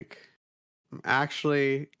I'm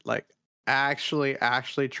actually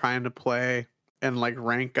trying to play and like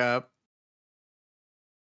rank up,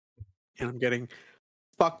 and I'm getting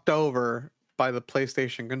fucked over by the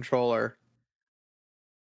PlayStation controller.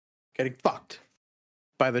 Getting fucked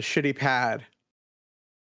by the shitty pad.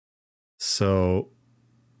 So,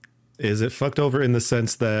 is it fucked over in the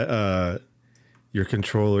sense that your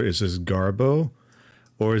controller is just garbo,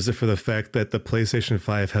 or is it for the fact that the PlayStation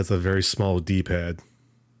 5 has a very small D-pad?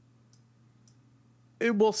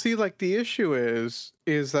 We'll see. Like the issue is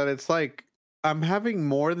that it's like I'm having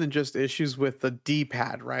more than just issues with the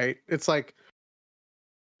D-pad, right? It's like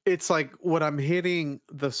when I'm hitting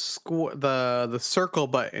the circle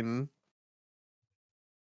button,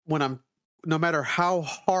 when I'm, no matter how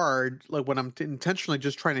hard, like when I'm intentionally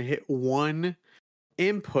just trying to hit one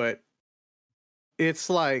input, it's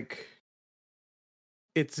like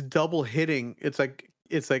it's double hitting. It's like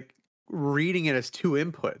reading it as two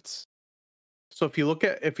inputs. So if you look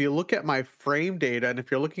at my frame data, and if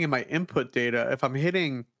you're looking at my input data, if I'm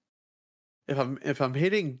hitting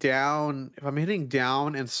down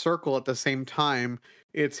and circle at the same time,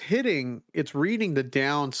 it's reading the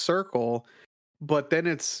down circle, but then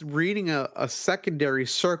it's reading a secondary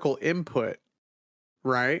circle input,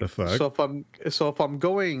 right? The fuck? So if I'm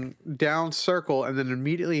going down circle and then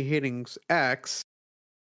immediately hitting X,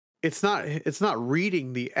 it's not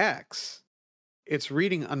reading the X. It's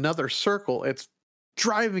reading another circle. It's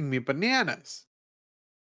driving me bananas.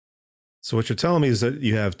 So what you're telling me is that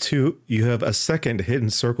you have a second hidden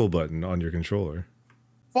circle button on your controller.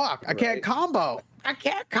 Fuck, I can't combo. I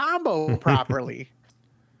can't combo properly.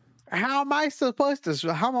 How am I supposed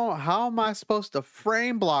to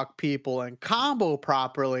frame block people and combo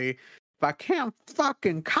properly if I can't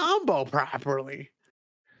fucking combo properly?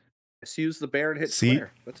 Just use the bear and hit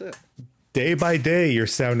square. That's it. Day by day, you're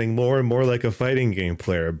sounding more and more like a fighting game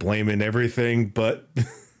player, blaming everything but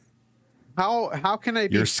how can I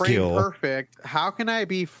be your frame skill. Perfect? How can I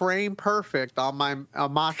be frame perfect on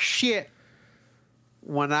my shit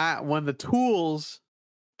when the tools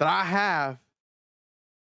that I have?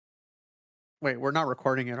 Wait, we're not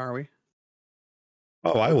recording it, are we?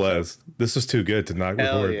 Oh, I was. This was too good to not record.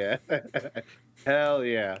 Hell yeah. Hell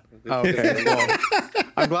yeah. Okay, well,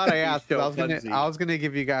 I'm glad I asked. I was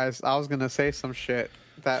gonna say some shit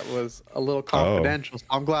that was a little confidential. So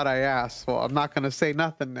I'm glad I asked. Well, I'm not gonna say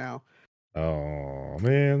nothing now. Oh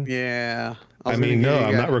man. Yeah. I'm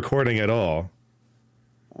not recording at all.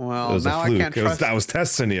 Well, now I can't trust. I was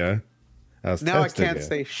testing you. Now I can't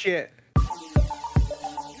say shit.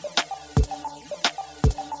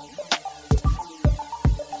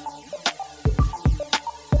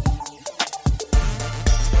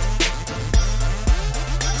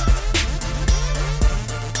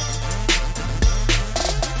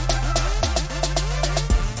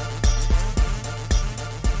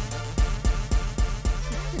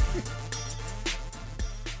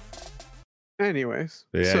 Anyways,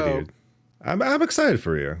 yeah, dude, I'm excited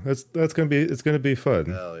for you. It's gonna be fun.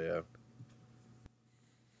 Hell yeah.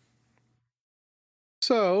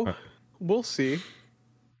 So we'll see.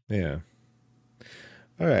 Yeah.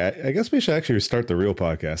 All right. I guess we should actually start the real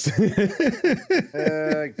podcast.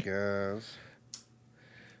 I guess.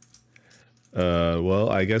 Well,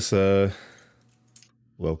 I guess. Welcome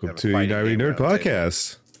to UWN Nerd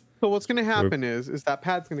Podcast. So what's going to happen is that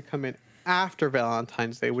pad's going to come in after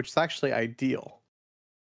Valentine's Day, which is actually ideal,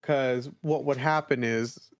 because what would happen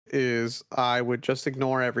is I would just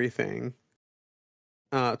ignore everything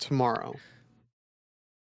tomorrow,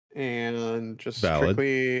 and just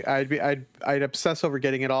strictly I'd obsess over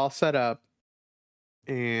getting it all set up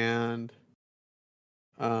and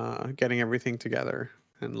getting everything together.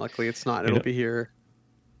 And luckily it's not. It'll be here.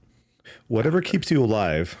 Whatever keeps you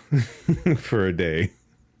alive for a day.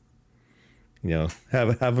 You know,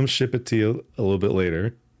 have them ship it to you a little bit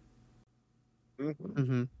later.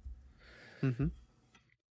 Mm-hmm. Mm-hmm.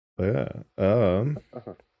 But yeah.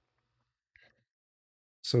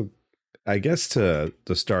 So I guess to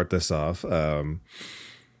start this off, a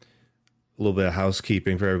little bit of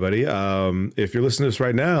housekeeping for everybody. If you're listening to this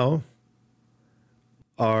right now,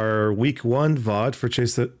 our week 1 VOD for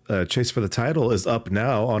Chase for the Title is up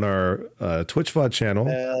now on our Twitch VOD channel.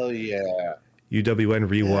 Hell yeah. UWN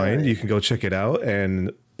Rewind. You can go check it out.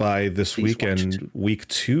 And by this weekend, week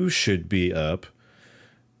 2 should be up.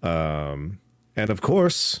 And of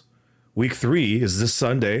course, week 3 is this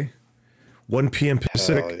Sunday, 1 p.m.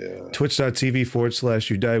 Pacific,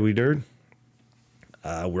 twitch.tv/UWN Nerd.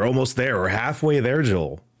 We're almost there. We're halfway there,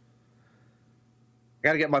 Joel. I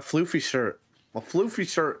gotta get my floofy shirt. My floofy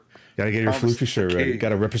shirt. Gotta get your floofy shirt ready.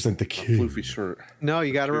 Gotta represent the king. Floofy shirt. No,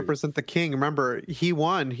 you gotta represent the king. Remember, he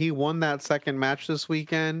won. He won that second match this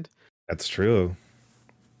weekend. That's true.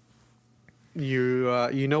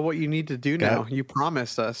 You know what you need to do now. You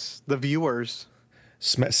promised us, the viewers.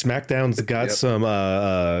 SmackDown's got some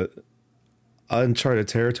uncharted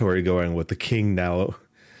territory going with the king now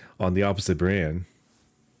on the opposite brand.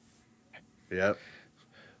 Yep.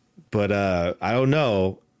 But I don't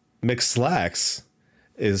know. McSlacks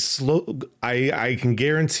is slow. I can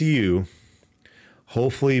guarantee you,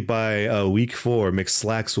 hopefully by week 4,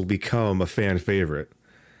 McSlacks will become a fan favorite.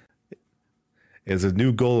 It's a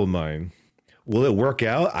new goal of mine. Will it work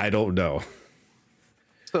out? I don't know.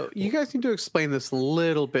 So you guys need to explain this a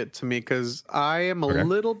little bit to me because I am a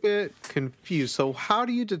little bit confused. So how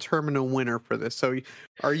do you determine a winner for this? So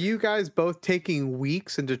are you guys both taking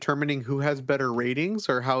weeks and determining who has better ratings,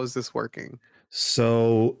 or how is this working?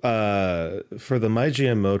 So for the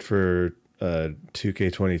MyGM mode for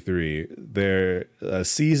 2K23, their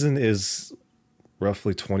season is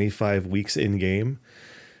roughly 25 weeks in game.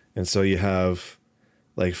 And so you have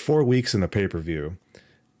like 4 weeks in a pay-per-view.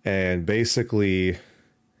 And basically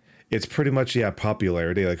it's pretty much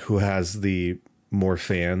popularity, like who has the more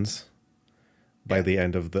fans by the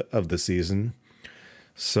end of the season.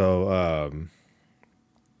 So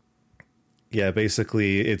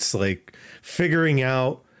basically it's like figuring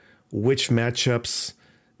out which matchups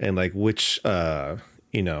and like which not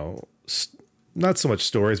so much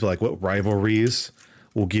stories, but like what rivalries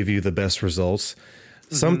will give you the best results.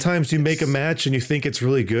 Sometimes you make a match and you think it's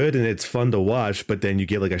really good and it's fun to watch, but then you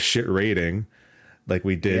get like a shit rating, like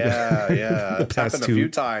we did. Yeah. It's happened a few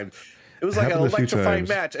times. It was like an electrifying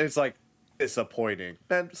match, and it's like disappointing.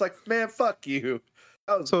 And it's like, man, fuck you.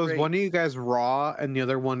 So is one of you guys Raw and the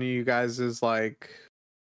other one of you guys is like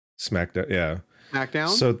SmackDown? Yeah. SmackDown?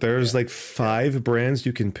 So there's like 5 brands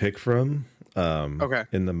you can pick from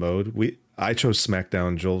in the mode. I chose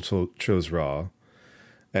SmackDown, Joel chose Raw.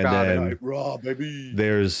 And then Raw, baby.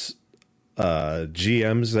 There's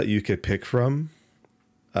GMs that you could pick from.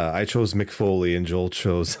 I chose Mick Foley and Joel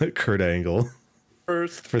chose Kurt Angle.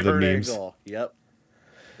 First for the memes. Angle. Yep.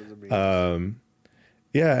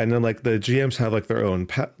 Yeah, and then like the GMs have like their own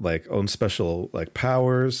own special like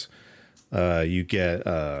powers. You get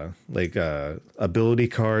ability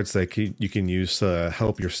cards that you can use to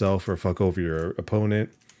help yourself or fuck over your opponent.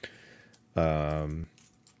 And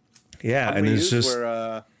it's just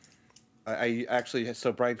where I actually,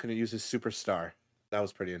 so Brian couldn't use his superstar. That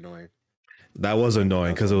was pretty annoying. That was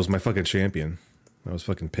annoying because it was my fucking champion. I was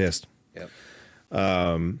fucking pissed. Yep.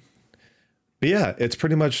 But yeah, it's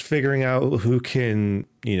pretty much figuring out who can,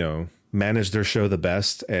 manage their show the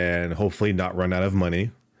best and hopefully not run out of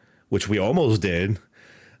money, which we almost did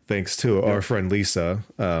thanks to our friend Lisa.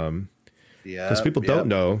 Because people don't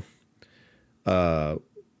know,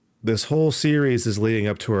 this whole series is leading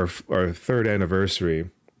up to our 3rd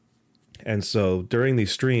anniversary. And so during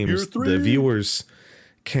these streams, the viewers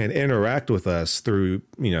can interact with us through,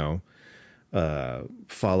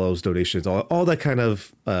 follows, donations, all that kind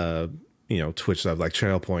of, Twitch stuff like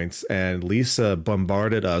channel points. And Lisa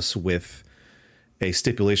bombarded us with a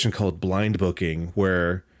stipulation called blind booking,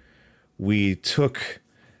 where we took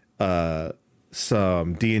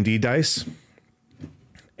some D&D dice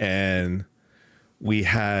and we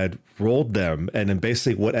had rolled them, and then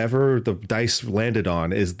basically whatever the dice landed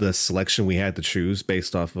on is the selection we had to choose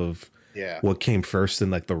based off of what came first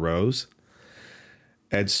in like the rows.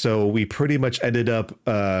 And so we pretty much ended up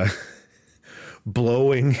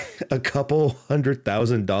blowing a couple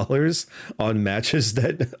 $100,000 on matches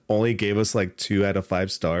that only gave us like 2 out of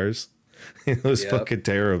 5 stars. It was fucking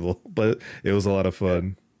terrible, but it was a lot of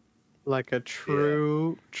fun. Like a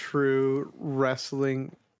true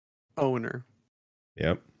wrestling owner.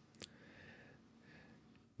 Yep.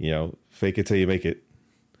 Fake it till you make it.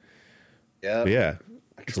 Yeah.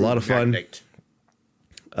 It's a lot of fun. It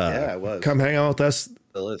was. Come hang out with us.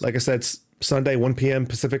 Like I said, it's Sunday, 1 p.m.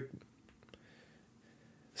 Pacific.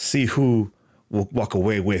 See who will walk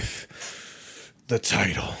away with the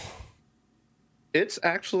title. It's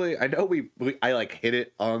actually, I know I like hit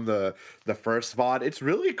it on the first VOD. It's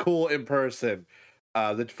really cool in person.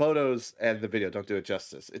 The photos and the video don't do it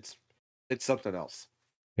justice. It's something else.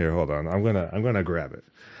 Here, hold on. I'm gonna grab it.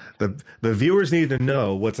 The viewers need to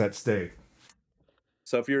know what's at stake.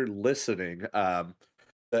 So if you're listening,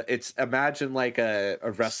 it's imagine like a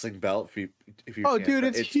wrestling belt. If you dude,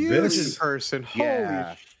 it's huge in person. Holy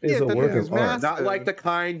shit, it's a work of art. Not like the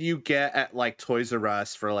kind you get at like Toys R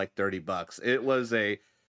Us for like $30. It was a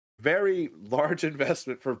very large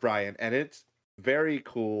investment for Brian, and it's very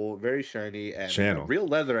cool, very shiny, and real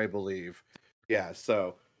leather, I believe. Yeah,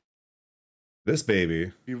 so This baby.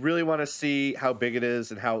 if you really want to see how big it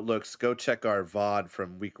is and how it looks, go check our VOD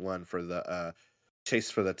from week 1 for the chase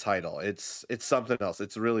for the title. It's something else.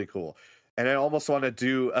 It's really cool. And I almost want to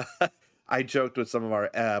do I joked with some of our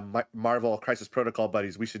Marvel Crisis Protocol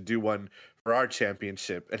buddies, we should do one for our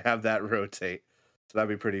championship and have that rotate. So that'd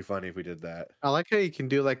be pretty funny if we did that. I like how you can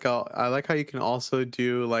do I like how you can also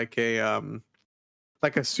do like a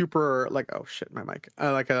super oh shit my mic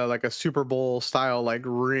like a Super Bowl style like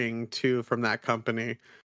ring too from that company.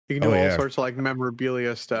 You can do all sorts of like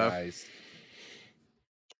memorabilia stuff. Nice.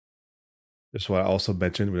 That's why I also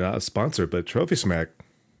mentioned we're not a sponsor, but Trophy Smack,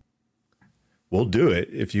 we'll do it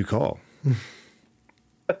if you call.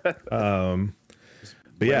 But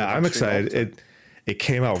yeah, I'm excited. It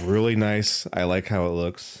came out really nice. I like how it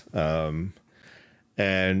looks. And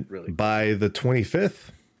really by the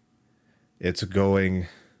 25th, it's going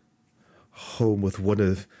home with one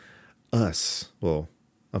of us. Well,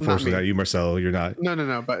 unfortunately, not you, Marcelo. You're not.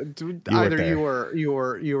 No. But either you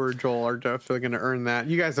or Joel are definitely going to earn that.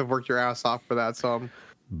 You guys have worked your ass off for that, so I'm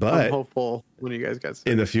hopeful when you guys get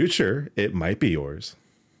in the future, it might be yours.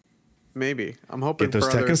 Maybe I'm hoping. Get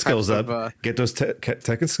those Tekken skills up. Get those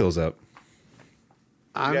Tekken skills up.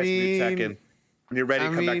 I mean, Tekken. When you're ready,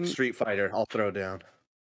 come back to Street Fighter. I'll throw down.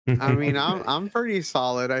 I mean, I'm pretty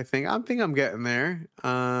solid. I think I'm getting there.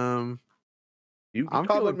 You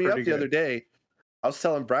called me up the other day. I was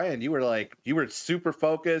telling Brian, you were super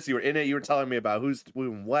focused. You were in it. You were telling me about who's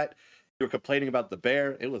doing what. You were complaining about the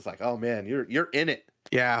bear. It was like, oh man, you're in it.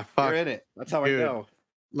 Yeah, fuck. You're in it. That's how I know.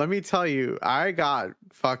 Let me tell you, I got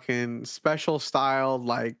fucking special styled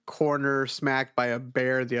like corner smacked by a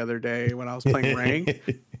bear the other day when I was playing rank.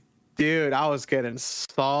 Dude, I was getting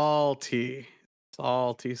salty.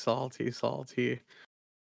 Puma's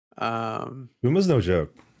no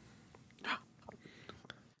joke.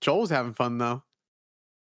 Joel's having fun though.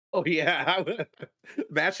 Oh yeah,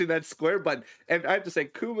 mashing that square button, and I have to say,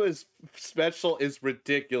 Kuma's special is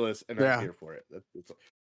ridiculous, and I'm here for it.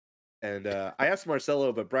 And I asked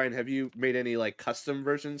Marcelo, but Brian, have you made any like custom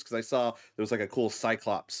versions? Because I saw there was like a cool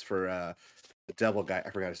Cyclops for the Devil guy. I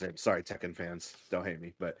forgot his name. Sorry, Tekken fans, don't hate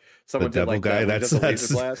me, but someone did like guy. That's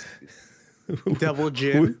blast. Devil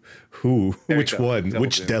Jim. Who? Which one? Devil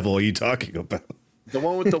Which Jim. Devil are you talking about? The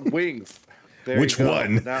one with the wings. There Which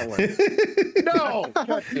one? That one. No.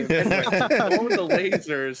 The one with the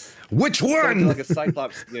lasers. Which one? Like a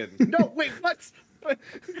Cyclops skin. No, wait, what?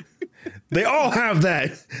 They all have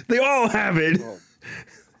that. They all have it. Oh.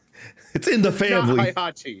 It's in the family. Not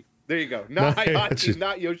Heihachi. There you go. Not Heihachi,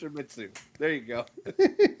 not Yoshimitsu. There you go.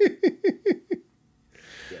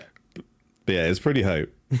 Yeah, it's pretty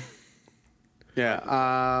hype.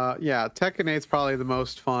 Yeah, Tekken 8's probably the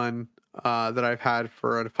most fun that I've had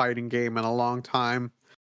for a fighting game in a long time.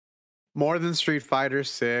 More than Street Fighter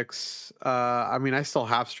 6. I mean, I still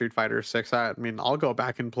have Street Fighter 6. I mean, I'll go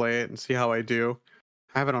back and play it and see how I do.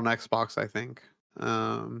 I have it on Xbox, I think.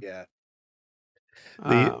 Yeah.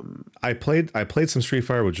 I played some Street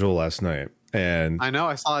Fighter with Joel last night, and I know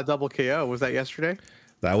I saw a double KO. Was that yesterday?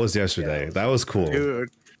 That was yesterday. That was cool, dude.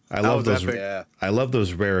 I love those. I love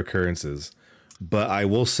those rare occurrences. But I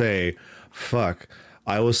will say, fuck,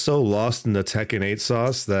 I was so lost in the Tekken 8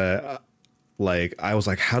 sauce that, like, I was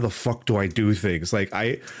like, how the fuck do I do things? Like,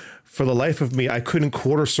 for the life of me, I couldn't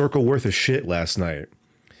quarter circle worth of shit last night.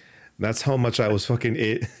 That's how much I was fucking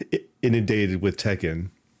inundated with Tekken.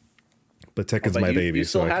 But Tekken's my baby, you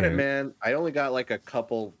still so had I it, man. I only got like a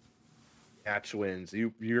couple match wins.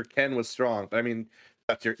 Your Ken was strong, but I mean,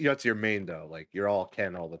 that's your main though. Like you're all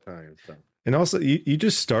Ken all the time. So. And also, you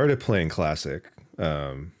just started playing Classic.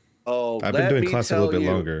 I've been doing Classic a little bit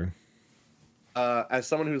longer. As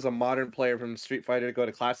someone who's a modern player from Street Fighter to go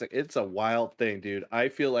to Classic, it's a wild thing, dude. I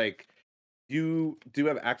feel like you do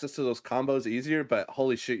have access to those combos easier, but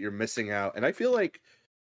holy shit, you're missing out. And I feel like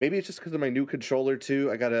maybe it's just because of my new controller too.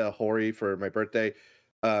 I got a Hori for my birthday.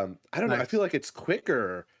 I don't know. I feel like it's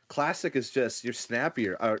quicker. Classic is just you're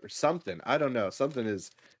snappier or something. I don't know. Something is.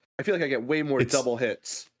 I feel like I get way more double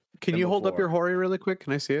hits. Can you hold up your Hori really quick?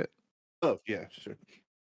 Can I see it? Oh yeah, sure.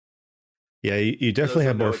 Yeah, you definitely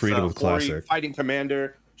have more freedom with Classic. Hori Fighting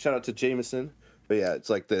Commander. Shout out to Jameson. But yeah, it's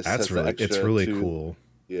like this. It's really cool.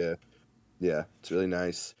 Yeah, it's really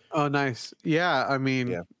nice. Oh, nice. Yeah, I mean,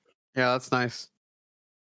 yeah, that's nice.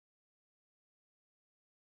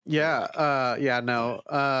 Yeah, no.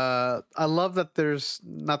 I love that there's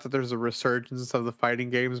not that there's a resurgence of the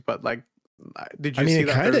fighting games, but like, did you see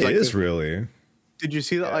that? It kind of is really. Did you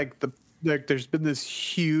see that? There's been this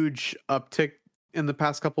huge uptick in the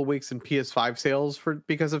past couple weeks in PS5 sales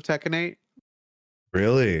because of Tekken 8.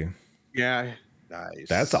 Really? Yeah. Nice.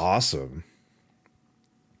 That's awesome.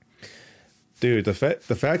 Dude, the fact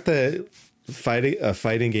that a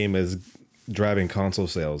fighting game is driving console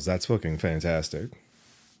sales, that's fucking fantastic.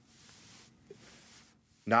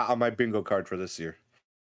 Not on my bingo card for this year.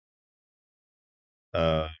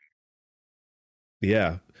 Yeah.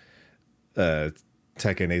 Tekken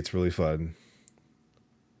 8's really fun.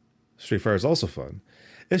 Street Fighter is also fun.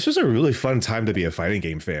 It's just a really fun time to be a fighting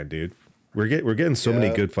game fan, dude. We're getting so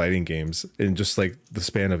many good fighting games in just like the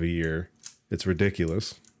span of a year. It's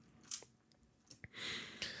ridiculous.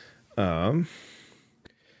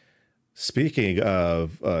 Speaking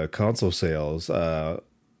of console sales,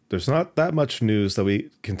 there's not that much news that we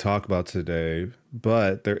can talk about today,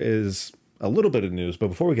 but there is a little bit of news. But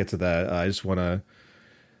before we get to that, I just want to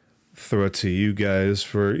throw it to you guys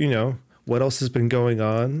for, what else has been going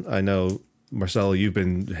on. I know, Marcelo, you've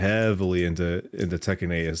been heavily into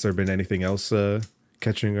Tekken 8. Has there been anything else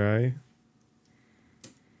catching your eye?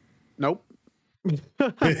 Nope.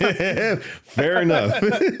 Fair enough.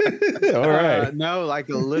 All right. No, like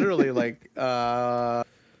literally, like I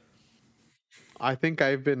think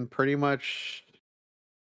I've been pretty much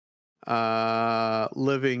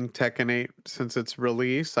living Tekken 8 since its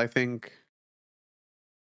release. I think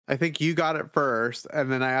you got it first,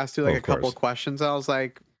 and then I asked you like a couple of questions. I was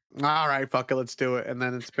like, all right, fuck it, let's do it. And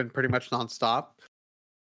then it's been pretty much nonstop.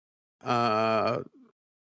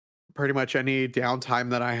 Pretty much any downtime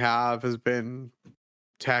that I have has been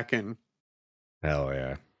Tekken. Hell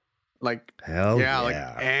yeah. Like, hell yeah. Like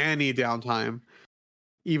any downtime.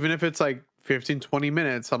 Even if it's like 15, 20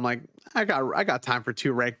 minutes, I'm like, I got time for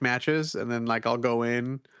 2 ranked matches, and then like I'll go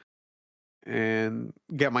in and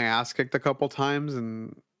get my ass kicked a couple times,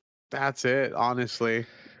 and that's it, honestly.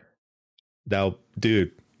 Now,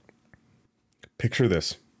 dude, picture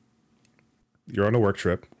this. You're on a work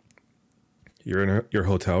trip. You're in your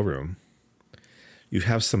hotel room. You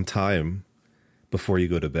have some time before you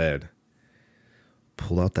go to bed.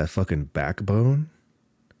 Pull out that fucking Backbone.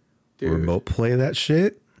 Dude. Remote play that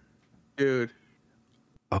shit. Dude.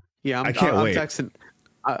 Oh, yeah, I can't wait. Texting.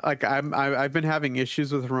 I've been having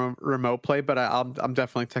issues with remote play, but I'm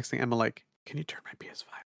definitely texting Emma like, can you turn my PS5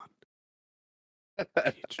 on?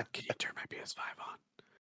 Can you turn my PS5 on?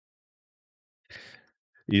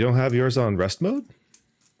 You don't have yours on rest mode?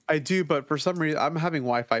 I do, but for some reason I'm having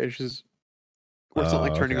Wi-Fi issues where it's not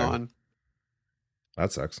like turning on.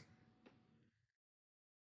 That sucks.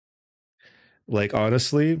 Like,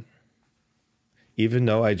 honestly, even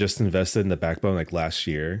though I just invested in the Backbone like last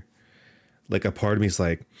year, like a part of me is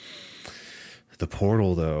like, the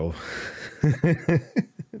Portal though.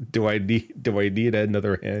 do I need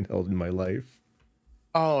another handheld in my life?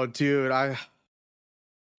 Oh, dude, what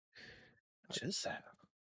is that?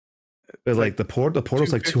 But like the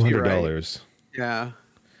Portal's like $200. Right? Yeah.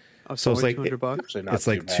 Oh, so it's like $200. It's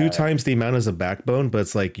like 2 times the amount as a Backbone, but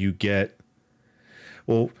it's like you get.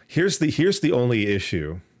 Well, here's the only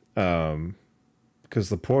issue, because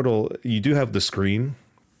the Portal, you do have the screen,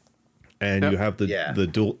 and you have the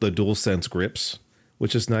DualSense grips,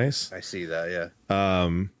 which is nice. I see that, yeah.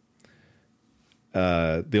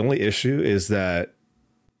 The only issue is that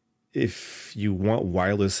if you want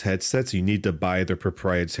wireless headsets, you need to buy their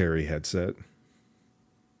proprietary headset.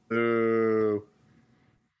 Ooh.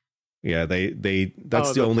 Yeah,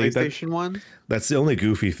 that's the only PlayStation one. That's the only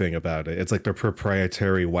goofy thing about it. It's like their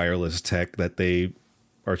proprietary wireless tech that they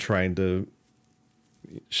are trying to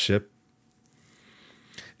ship.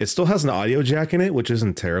 It still has an audio jack in it, which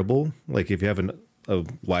isn't terrible. Like if you have a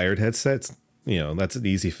wired headset, that's an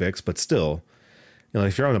easy fix. But still,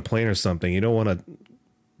 if you're on a plane or something, you don't want to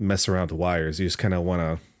mess around with wires. You just kind of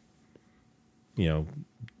want to,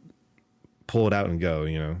 pull it out and go.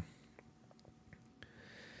 Yeah.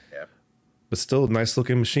 But still, a nice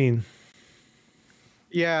looking machine.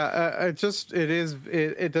 Yeah, it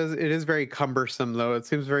is very cumbersome though. It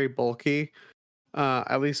seems very bulky.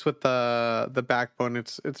 At least with the Backbone,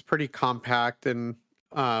 it's pretty compact, and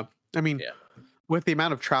with the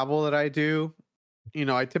amount of travel that I do,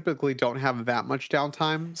 I typically don't have that much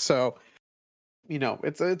downtime. So,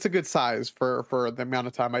 it's a good size for the amount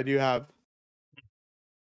of time I do have.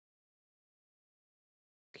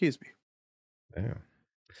 Excuse me. Yeah.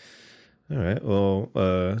 All right.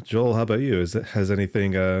 Well, Joel, how about you? Has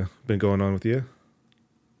anything been going on with you?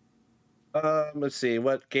 Let's see.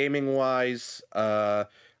 What gaming wise? I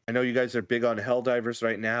know you guys are big on Helldivers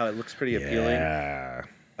right now. It looks pretty appealing. Yeah.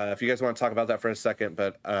 If you guys want to talk about that for a second,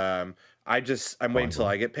 but I'm waiting until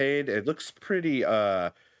I get paid. It looks pretty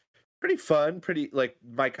fun, pretty like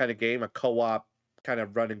my kind of game, a co-op kind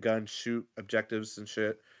of run and gun shoot objectives and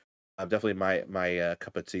shit. Definitely my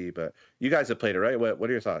cup of tea. But you guys have played it, right? What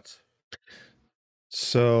are your thoughts?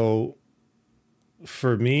 So,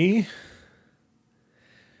 for me,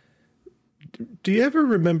 do you ever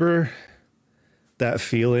remember that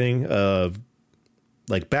feeling of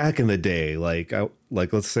like back in the day, like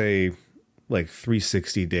let's say like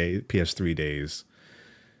 360 day PS3 days?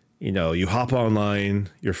 You know, you hop online,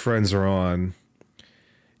 your friends are on,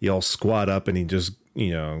 you all squat up and you just,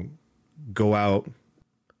 you know, go out,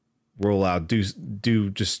 roll out, do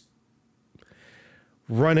just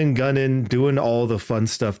running, gunning, doing all the fun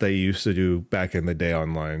stuff that you used to do back in the day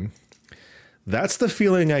online. That's the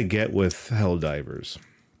feeling I get with Helldivers.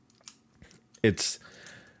 It's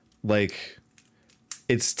like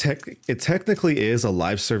it technically is a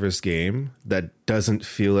live service game that doesn't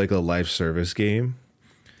feel like a live service game.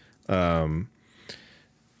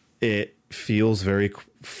 It feels very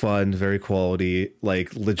fun, very quality.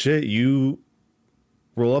 Like legit, you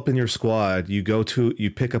roll up in your squad, you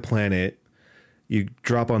pick a planet, you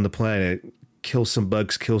drop on the planet, kill some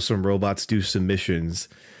bugs, kill some robots, do some missions.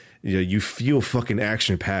 You know, you feel fucking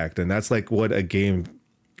action packed, and that's like what a game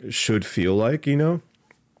should feel like, you know.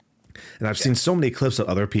 And I've seen so many clips of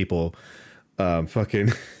other people,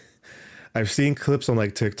 fucking. I've seen clips on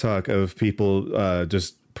like TikTok of people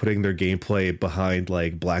just putting their gameplay behind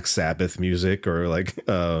like Black Sabbath music or like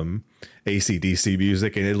AC/DC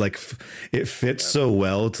music, and it fits so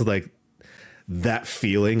well to like that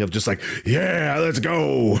feeling of just like, yeah, let's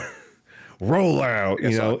go, roll out.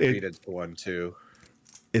 You know, it's one too.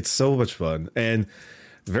 It's so much fun and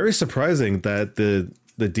very surprising that the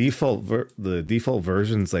default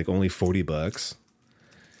version's like only $40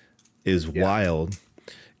 is wild.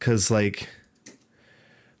 Cause like,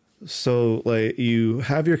 so like you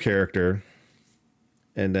have your character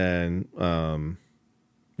and then,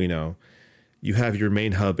 you know, you have your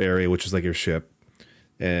main hub area, which is like your ship,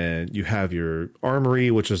 and you have your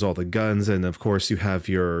armory, which is all the guns. And of course you have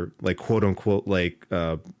your like quote unquote, like,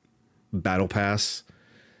 battle pass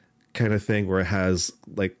kind of thing where it has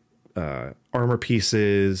like armor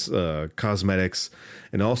pieces, cosmetics,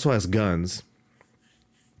 and also has guns.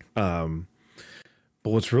 But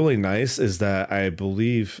what's really nice is that I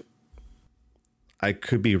believe, I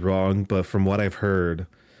could be wrong, but from what I've heard,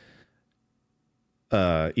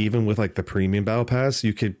 even with like the premium battle pass,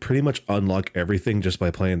 you could pretty much unlock everything just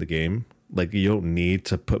by playing the game. Like you don't need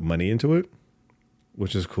to put money into it,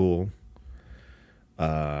 which is cool.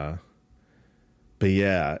 But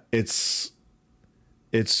yeah, it's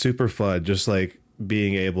super fun. Just like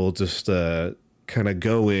being able just to kind of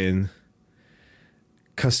go in,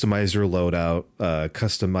 customize your loadout,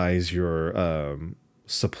 customize your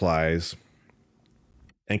supplies,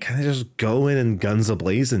 and kind of just go in and guns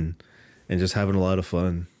a-blazing and just having a lot of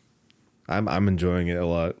fun. I'm enjoying it a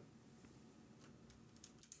lot.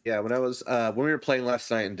 Yeah, when we were playing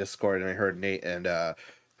last night in Discord and I heard Nate and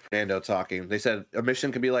Fernando talking, they said a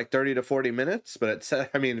mission can be like 30 to 40 minutes, but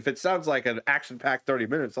I mean, if it sounds like an action-packed 30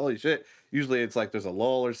 minutes, holy shit. Usually it's like there's a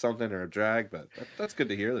lull or something or a drag, but that's good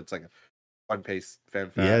to hear. That's like a fun-paced,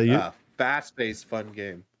 fast-paced, fun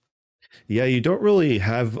game. Yeah, you don't really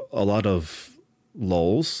have a lot of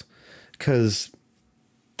lulls because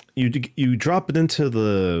you drop it into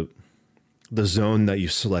the zone that you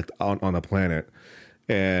select on a planet,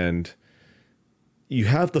 and you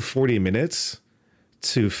have the 40 minutes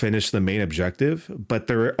to finish the main objective, but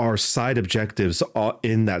there are side objectives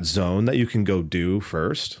in that zone that you can go do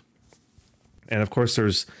first. And of course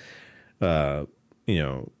there's you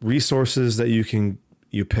know, resources that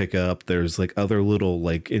you pick up. There's like other little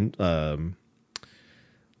like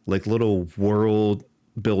like little world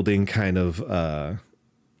building kind of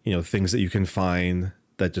you know, things that you can find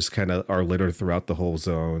that just kind of are littered throughout the whole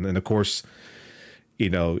zone. And of course, you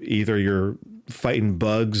know, either you're fighting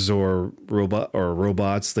bugs or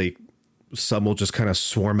robots, like some will just kind of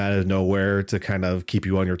swarm out of nowhere to kind of keep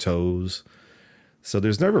you on your toes. So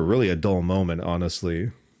there's never really a dull moment,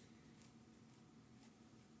 honestly.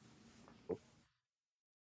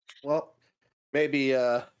 Well, maybe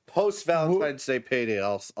post Valentine's Day payday,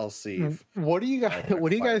 I'll see. What do you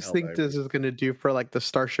guys think this is going to do for like the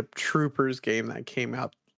Starship Troopers game that came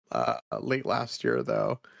out late last year,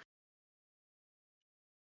 though?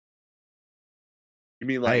 You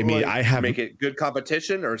mean like, I have make it good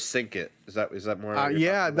competition or sink it? Is that more?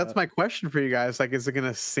 Yeah, that's my question for you guys. Like, is it going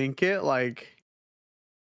to sink it? Like,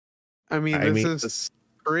 I mean, this is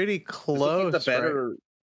pretty close. Like right?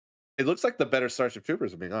 It looks like the better Starship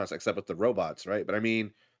Troopers, I'm being honest, except with the robots, right? But I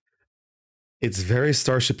mean, it's very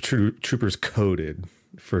Starship Troopers coded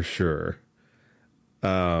for sure.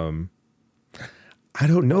 I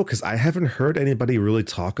don't know, because I haven't heard anybody really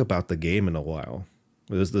talk about the game in a while.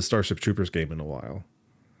 There's the Starship Troopers game in a while.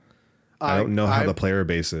 I don't know how the player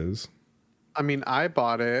base is. I mean, I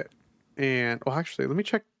bought it, and well, actually, let me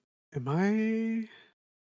check. Am I?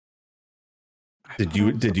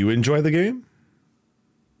 Did you enjoy the game?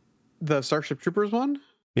 The Starship Troopers one?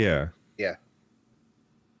 Yeah. Yeah.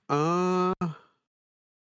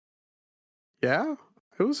 Yeah,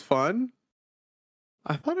 it was fun.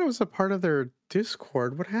 I thought it was a part of their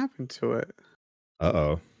Discord. What happened to it?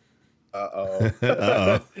 Uh-oh. Uh-oh.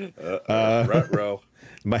 Uh-oh. Ruh-roh.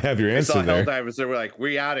 Might have your I answer saw there. Helldivers, they were like,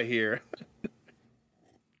 we out of here.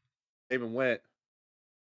 They even went.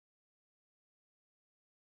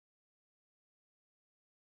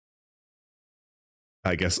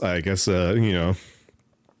 I guess you know,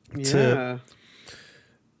 Yeah.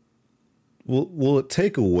 will it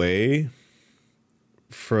take away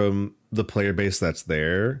from the player base that's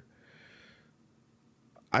there?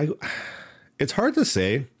 It's hard to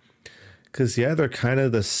say, because yeah, they're kind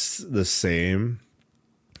of the same,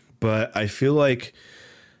 but I feel like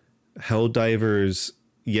Helldivers,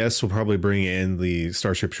 yes, will probably bring in the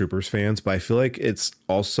Starship Troopers fans, but I feel like it's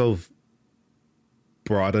also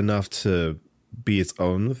broad enough to be its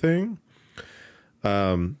own thing.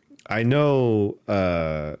 I know,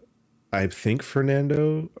 I think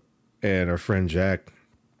Fernando and our friend Jack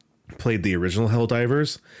played the original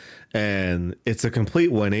Helldivers, and it's a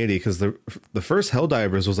complete 180, because the first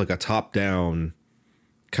Helldivers was like a top down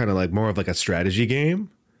kind of like more of like a strategy game,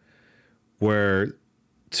 where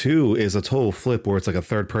 2 is a total flip where it's like a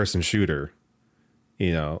third person shooter,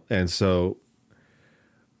 you know. And so,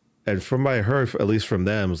 and from what I heard, at least from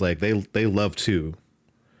them, was like they love 2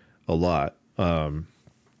 a lot. But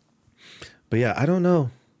yeah, I don't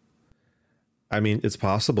know. I mean, it's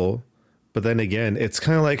possible, but then again, it's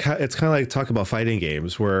kind of like talking about fighting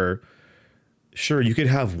games, where sure, you could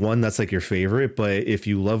have one that's like your favorite, but if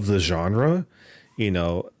you love the genre, you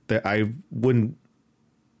know, that I wouldn't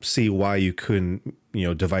see why you couldn't, you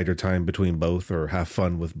know, divide your time between both or have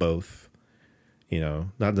fun with both. You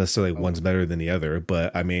know, not necessarily one's better than the other,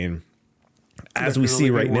 but I mean, as we see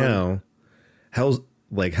right now,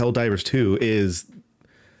 Helldivers 2 is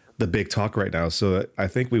the big talk right now. So I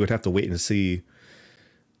think we would have to wait and see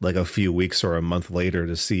like a few weeks or a month later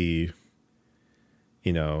to see,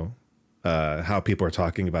 you know, how people are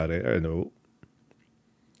talking about it. I know.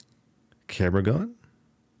 Camera gone?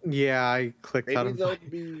 Yeah, I clicked Maybe out of they'll my,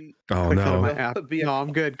 be. Oh clicked out of no. my app. Be a No,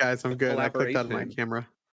 I'm good, guys. I'm good. I clicked out of my collaboration. camera.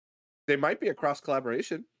 They might be a cross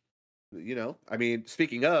collaboration. You know, I mean,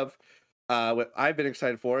 speaking of, what I've been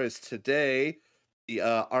excited for is today the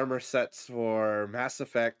armor sets for Mass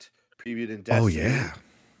Effect previewed in Destiny. Oh yeah.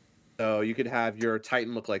 So you could have your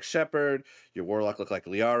Titan look like Shepard, your Warlock look like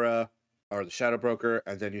Liara, or the Shadow Broker,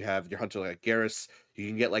 and then you have your Hunter like Garrus. You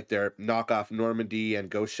can get like their knockoff Normandy and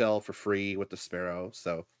Ghost Shell for free with the Sparrow.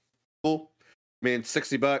 So cool. I mean,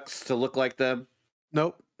 $60 to look like them.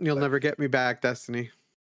 Nope, you'll never get me back, Destiny.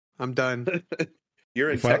 I'm done.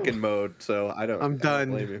 You're in Tekken mode, so I don't. I'm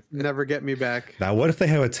done. Blame you. Never get me back. Now, what if they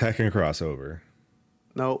have a Tekken crossover?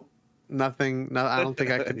 Nope. Nothing. No, I don't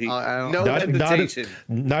think I could. I don't, No hesitation.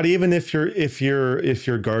 Not even if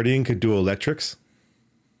your Guardian could do electrics.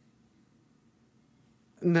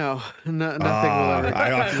 No, nothing will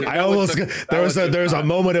ever. I almost there was a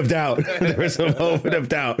moment of doubt. There was a moment of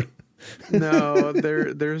doubt. No,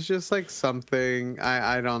 there's just like something.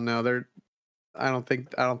 I don't know. I don't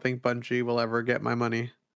think Bungie will ever get my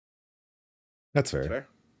money. That's fair.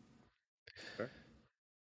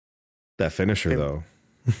 That finisher though.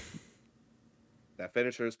 That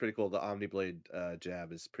finisher is pretty cool. The Omniblade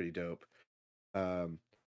jab is pretty dope.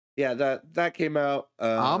 Yeah, that came out.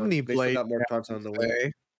 Omniblade got more content on the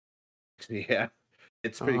way. Yeah,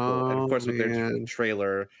 it's pretty cool. And of course, with their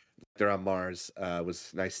trailer, they're on Mars,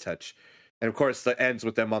 was a nice touch. And of course, the ends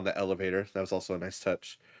with them on the elevator. That was also a nice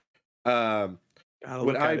touch.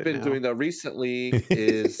 What I've been doing though recently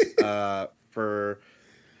is for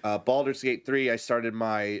Baldur's Gate 3, I started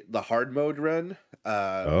the hard mode run.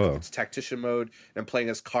 It's tactician mode, and I'm playing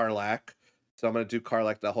as Karlach. So I'm gonna do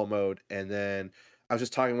Karlach the whole mode, and then I was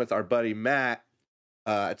just talking with our buddy Matt.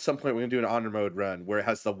 At some point, we're gonna do an honor mode run where it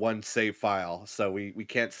has the one save file, so we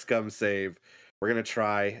can't scum save. We're gonna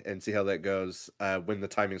try and see how that goes when the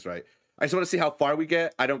timing's right. I just want to see how far we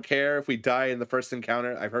get. I don't care if we die in the first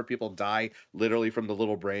encounter. I've heard people die literally from the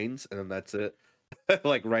little brains, and then that's it.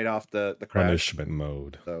 Like right off the crash. Punishment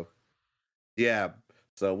mode. So yeah,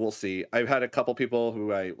 so we'll see. I've had a couple people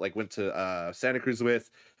who I like went to Santa Cruz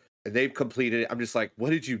with, and they've completed it. I'm just like,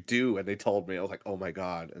 what did you do? And they told me. I was like, oh my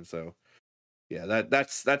god. And so yeah,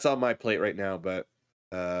 that's on my plate right now. But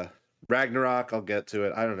Ragnarok, I'll get to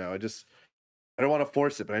it. I don't know. I don't want to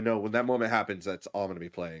force it, but I know when that moment happens, that's all I'm going to be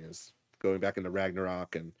playing is going back into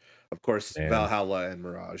Ragnarok, and of course Valhalla and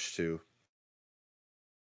Mirage too.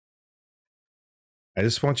 I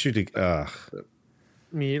just want you to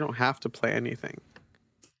I mean, you don't have to play anything.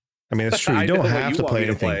 I mean, it's true. You don't have to play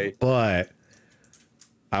anything, but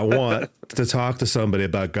I want to talk to somebody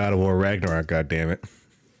about God of War Ragnarok. God damn it!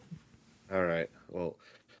 All right. Well,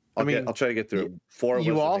 I'll try to get through. 4 was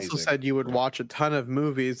You also amazing. said you would watch a ton of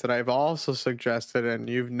movies that I've also suggested, and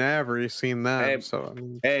you've never seen them. Hey, so I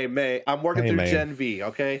mean, hey, May, I'm working through May. Gen V.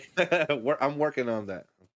 Okay, I'm working on that.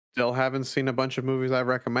 still haven't seen a bunch of movies I've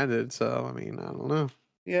recommended. So I mean, I don't know.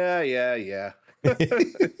 Yeah.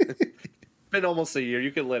 Been almost a year.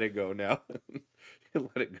 You can let it go now. You can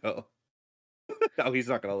let it go. No, he's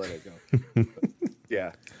not gonna let it go.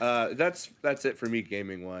 Yeah. That's it for me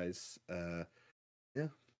gaming wise. Yeah.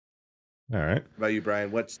 All right. What about you,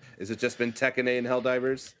 Brian? Is it just been Tekken 8 and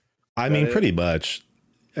Helldivers? I mean, pretty much.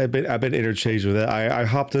 I've been interchanged with it. I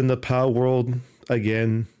hopped in the POW world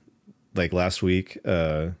again, like last week.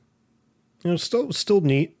 Still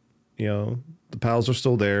neat. You know, the pals are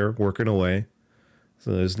still there working away.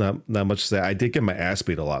 So there's not much to say. I did get my ass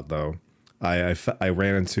beat a lot though. I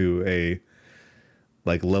ran into a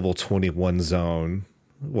like level 21 zone.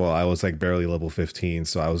 Well, I was like barely level 15,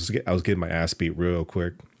 so I was getting my ass beat real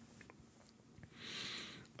quick.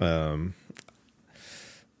 Other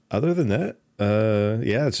than that,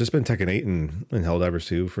 yeah, it's just been Tekken 8 and Helldivers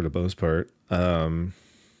 2 for the most part.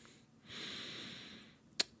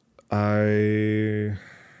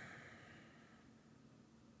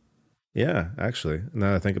 Yeah, actually, now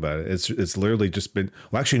that I think about it, it's literally just been.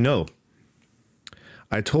 Well, actually, no.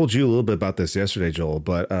 I told you a little bit about this yesterday, Joel,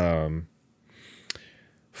 but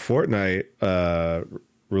Fortnite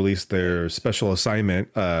released their special assignment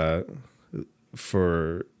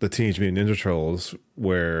for the Teenage Mutant Ninja Turtles,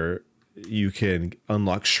 where you can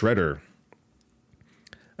unlock Shredder,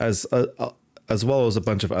 as well as a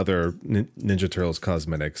bunch of other Ninja Turtles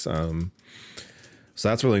cosmetics. So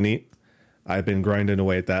that's really neat. I've been grinding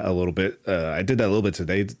away at that a little bit. I did that a little bit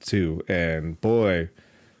today too, and boy,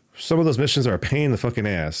 some of those missions are a pain in the fucking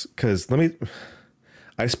ass. Because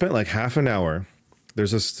I spent like half an hour.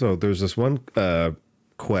 There's this one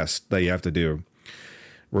quest that you have to do,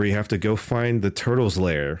 where you have to go find the turtles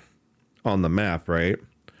lair on the map, right?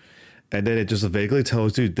 And then it just vaguely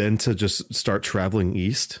tells you then to just start traveling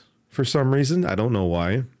east for some reason. I don't know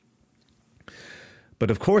why. But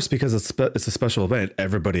of course, because it's a special event,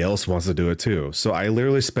 everybody else wants to do it too. So I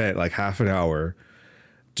literally spent like half an hour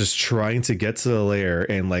just trying to get to the lair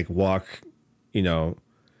and like walk,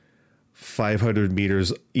 500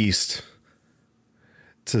 meters east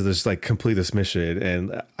to just like complete this mission.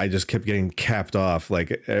 And I just kept getting capped off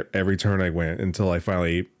like every turn I went until I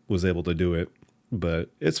finally was able to do it. But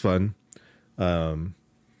it's fun.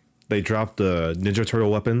 They dropped the Ninja Turtle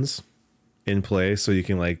weapons in play, so you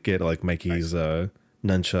can like get like Mikey's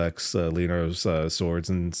nunchucks, Leonardo's swords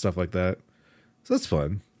and stuff like that. So that's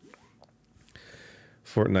fun.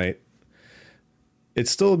 Fortnite. It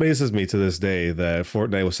still amazes me to this day that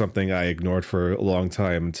Fortnite was something I ignored for a long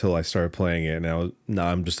time until I started playing it. Now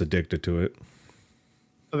I'm just addicted to it.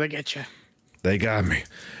 So they get you. They got me.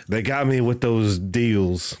 They got me with those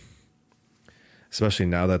deals. Especially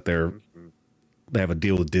now that they have a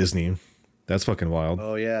deal with Disney. That's fucking wild.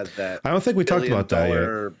 Oh yeah, that. I don't think we talked about that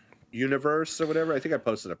yet. Universe or whatever. I think I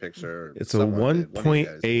posted a picture. It's a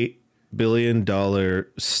 $1.8 billion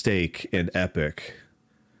stake in Epic.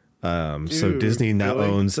 So Disney now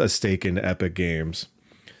owns a stake in Epic Games,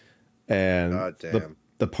 and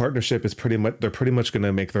the partnership is they're pretty much going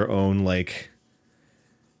to make their own like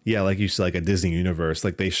you said, like a Disney universe.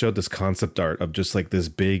 Like they showed this concept art of just like this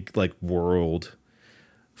big like world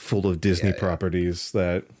full of Disney properties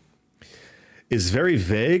that is very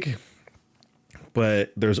vague.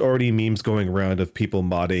 But there's already memes going around of people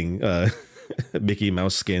modding Mickey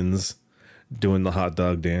Mouse skins doing the hot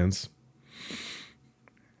dog dance.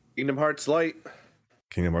 Kingdom Hearts Light.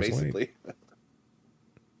 Light.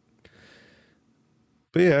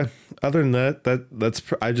 But yeah, other than that's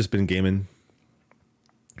I've just been gaming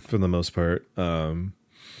for the most part.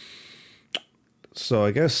 So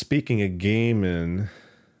I guess speaking of gaming,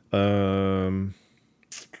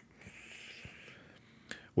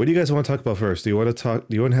 what do you guys want to talk about first? Do you want to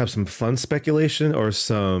have some fun speculation or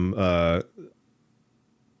some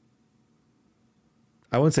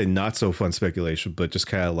I wouldn't say not so fun speculation, but just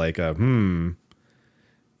kind of like what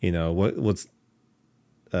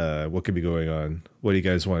could be going on? What do you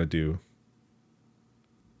guys want to do?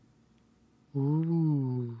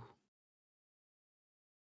 Ooh.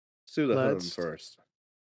 Let's do the hood first.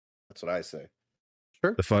 That's what I say.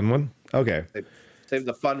 Sure. The fun one? Okay. Save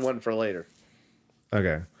the fun one for later.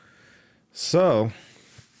 Okay. So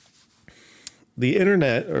the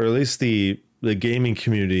internet, or at least the gaming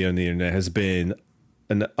community on the internet, has been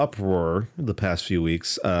an uproar the past few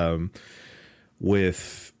weeks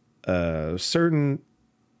with certain,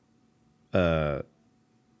 I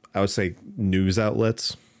would say, news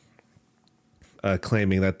outlets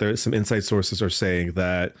claiming that there's some inside sources are saying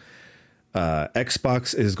that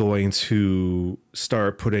Xbox is going to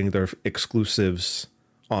start putting their exclusives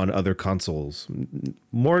on other consoles,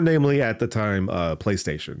 more namely at the time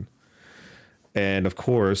PlayStation. And of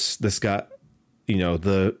course, this got,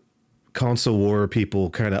 the console war people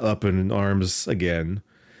kind of up in arms again,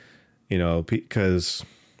 because,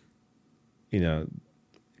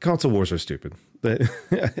 console wars are stupid.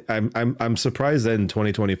 I'm surprised that in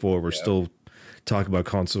 2024 we're still talking about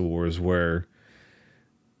console wars, where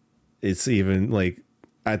it's even like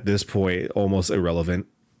at this point almost irrelevant.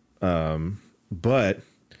 But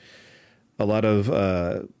a lot of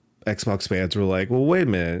Xbox fans were like, well, wait a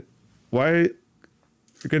minute, why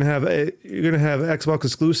you're gonna have Xbox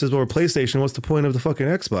exclusives over PlayStation? What's the point of the fucking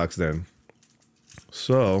Xbox then?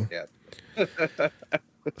 So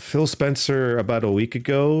Phil Spencer about a week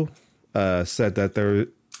ago said that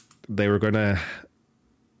they were gonna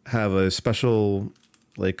have a special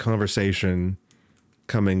conversation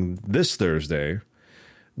coming this Thursday,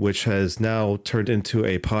 which has now turned into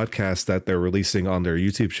a podcast that they're releasing on their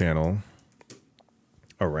YouTube channel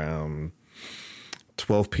around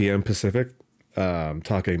 12 p.m. Pacific,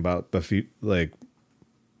 talking about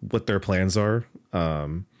what their plans are.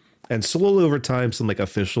 And slowly over time, some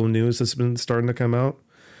official news has been starting to come out.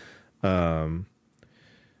 I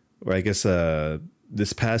guess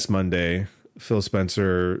this past Monday, Phil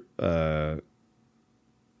Spencer,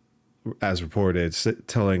 as reported,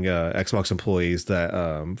 telling Xbox employees that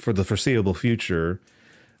for the foreseeable future,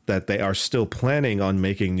 that they are still planning on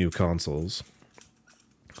making new consoles.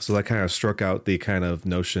 So that kind of struck out the kind of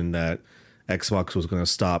notion that Xbox was going to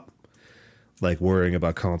stop worrying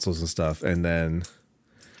about consoles and stuff. And then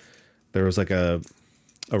there was a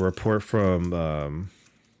report from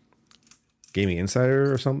Gaming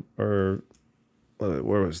Insider or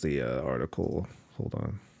where was the article? Hold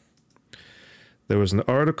on. There was an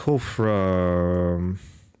article from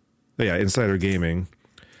Insider Gaming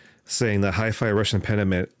saying that Hi-Fi Rush and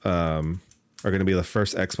Pentiment are going to be the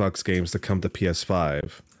first Xbox games to come to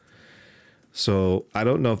PS5. So I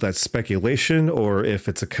don't know if that's speculation or if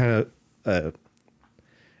it's a kind of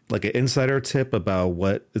an insider tip about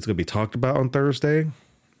what is going to be talked about on Thursday.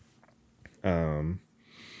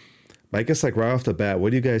 I guess right off the bat, what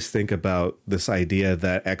do you guys think about this idea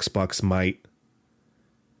that Xbox might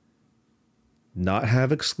not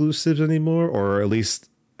have exclusives anymore, or at least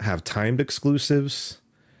have timed exclusives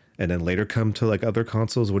and then later come to other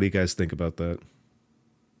consoles? What do you guys think about that?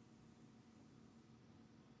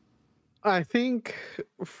 I think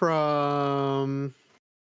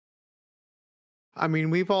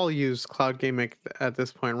we've all used cloud gaming at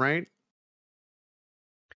this point, right?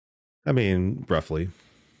 I mean, roughly.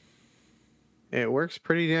 It works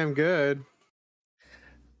pretty damn good.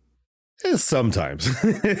 Sometimes.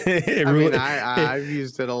 I've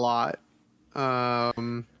used it a lot.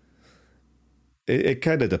 It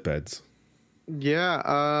kind of depends.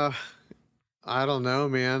 Yeah. I don't know,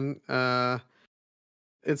 man.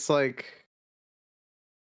 It's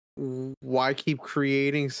why keep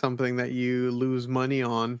creating something that you lose money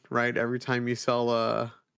on, right? Every time you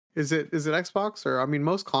sell is it Xbox, or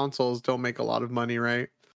most consoles don't make a lot of money, right?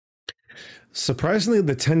 Surprisingly,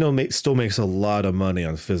 Nintendo still makes a lot of money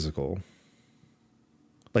on physical.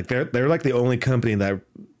 They're the only company that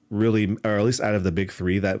really, or at least out of the big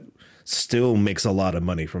three, that still makes a lot of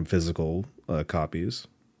money from physical copies.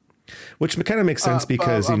 Which kind of makes sense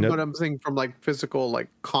because but I'm saying from physical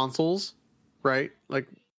consoles, right?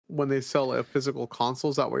 When they sell a physical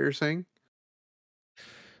console, is that what you're saying?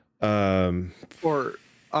 Or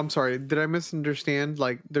I'm sorry, did I misunderstand?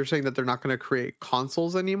 They're saying that they're not going to create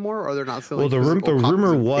consoles anymore, or they're not selling. Well, the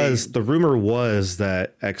rumor was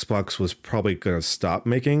that Xbox was probably going to stop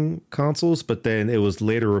making consoles, but then it was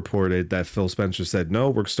later reported that Phil Spencer said, "No,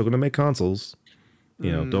 we're still going to make consoles.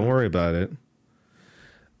 Don't worry about it."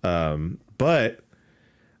 But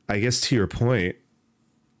I guess to your point,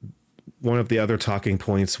 one of the other talking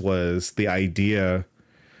points was the idea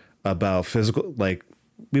about physical,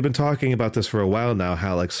 we've been talking about this for a while now,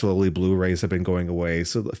 how slowly Blu-rays have been going away.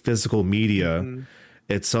 So the physical media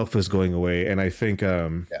itself is going away. And I think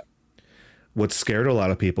what scared a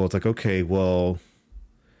lot of people, it's okay, well,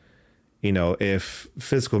 if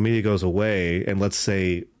physical media goes away and let's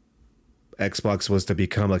say Xbox was to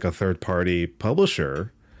become a third-party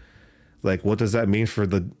publisher, what does that mean for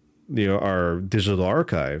the our digital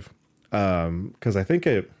archive? Because I think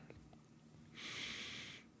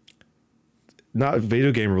not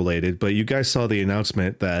video game related, but you guys saw the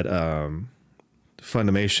announcement that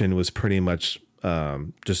Funimation was pretty much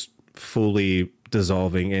just fully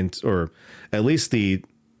dissolving, or at least the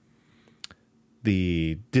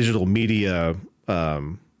digital media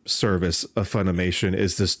service of Funimation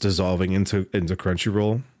is just dissolving into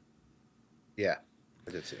Crunchyroll. Yeah,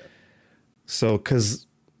 I did see that. So, because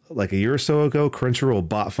like a year or so ago, Crunchyroll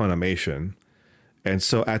bought Funimation. And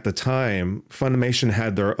so at the time, Funimation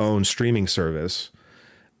had their own streaming service.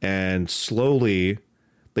 And slowly,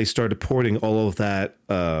 they started porting all of that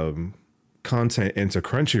content into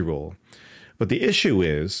Crunchyroll. But the issue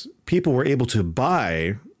is, people were able to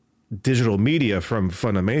buy digital media from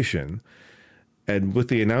Funimation. And with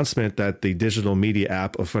the announcement that the digital media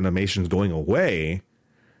app of Funimation is going away,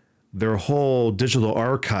 their whole digital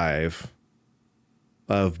archive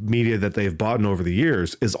of media that they've bought over the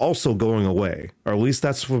years is also going away, or at least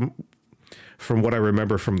that's from what I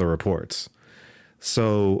remember from the reports.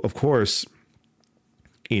 So of course,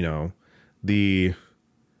 you know, do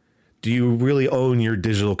you really own your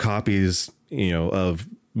digital copies, you know, of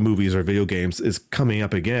movies or video games is coming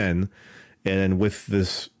up again. And with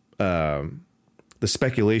this the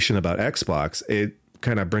speculation about Xbox, it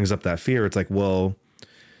kind of brings up that fear. It's like, well,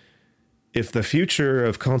 if the future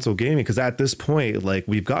of console gaming, because at this point, like,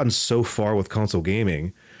 we've gotten so far with console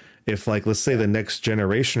gaming, if, like, let's say the next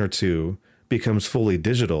generation or two becomes fully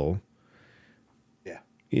digital,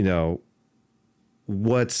 you know,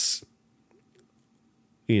 what's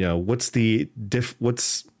the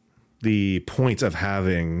point of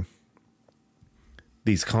having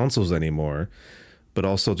these consoles anymore? But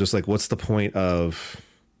also, just like, what's the point of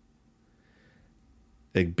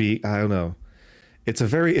like I don't know. It's a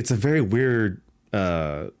very weird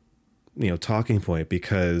talking point,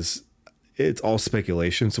 because it's all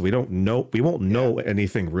speculation, so we won't know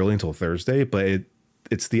anything really until Thursday. But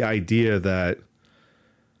it's the idea that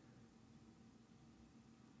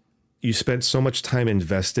you spent so much time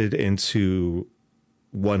invested into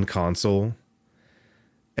one console,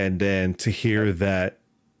 and then to hear that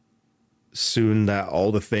soon that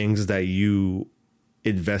all the things that you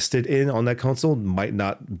invested in on that console might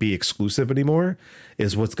not be exclusive anymore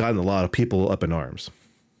is what's gotten a lot of people up in arms.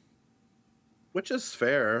 Which is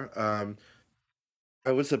fair.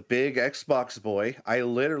 I was a big Xbox boy. I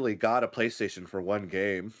literally got a PlayStation for one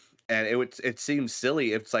game, and it seems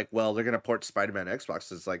silly. It's like, well, they're gonna port Spider-Man to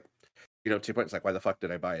Xbox. It's like, 2 points. Like, why the fuck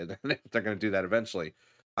did I buy it? They're gonna do that eventually.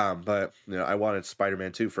 But I wanted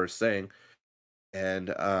Spider-Man 2 first thing, and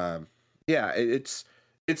yeah, it's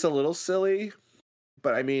a little silly.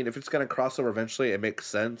 But I mean, if it's gonna cross over eventually, it makes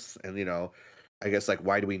sense. And I guess, like,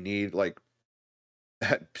 why do we need, like,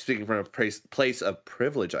 speaking from a place of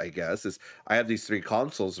privilege, I guess, is I have these 3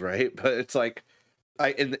 consoles, right? But it's like,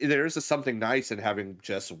 and there is something nice in having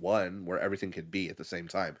just one where everything can be at the same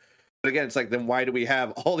time. But again, it's like, then why do we have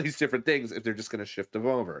all these different things if they're just gonna shift them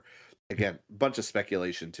over? Again, bunch of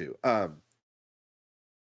speculation too.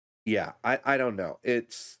 Yeah, I don't know.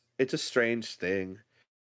 It's a strange thing.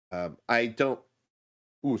 I don't.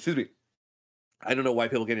 Ooh, excuse me. I don't know why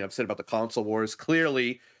people are getting upset about the console wars.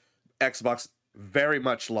 Clearly, Xbox very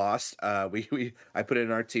much lost. I put it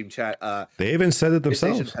in our team chat. They even said it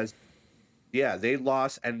themselves. They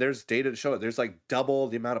lost, and there's data to show it. There's like double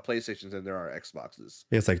the amount of PlayStations than there are Xboxes.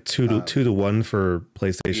 Yeah, it's like 2 to 1 for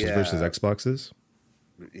PlayStations versus Xboxes.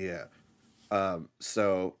 Yeah.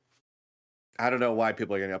 So I don't know why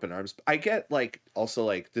people are getting up in arms. I get, like, also,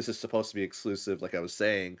 like, this is supposed to be exclusive, like I was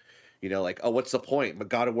saying. Like, oh, what's the point? But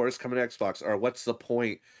God of War is coming to Xbox, or what's the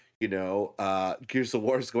point? Gears of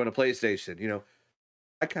War is going to PlayStation.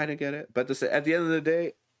 I kind of get it, but at the end of the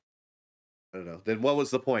day, I don't know. Then what was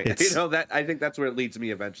the point? That I think that's where it leads me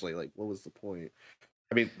eventually. Like, what was the point?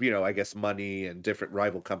 I mean, I guess money and different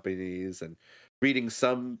rival companies and reading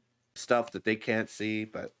some stuff that they can't see,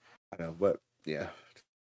 but I don't know. But yeah,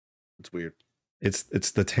 it's weird. It's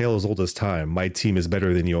the tale as old as time. My team is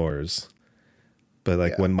better than yours. But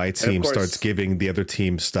like, when my team starts giving the other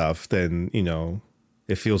team stuff, then,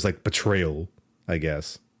 it feels like betrayal, I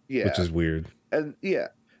guess. Yeah. Which is weird. And yeah.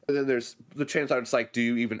 And then there's the chance it's like, do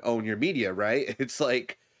you even own your media, right? It's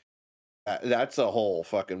like, that's a whole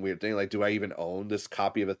fucking weird thing. Like, do I even own this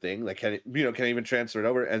copy of a thing? Like, can I even transfer it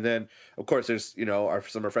over? And then, of course, there's, some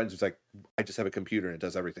of our friends who's like, I just have a computer and it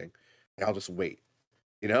does everything. And I'll just wait.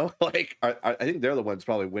 Like, I think they're the ones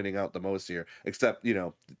probably winning out the most here. Except,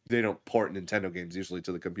 they don't port Nintendo games usually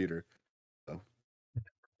to the computer. So,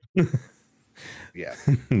 yeah,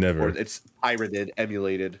 never. Or it's pirated,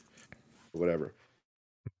 emulated, or whatever.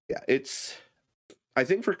 Yeah, I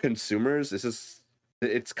think for consumers, this is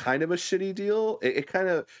it's kind of a shitty deal. It kind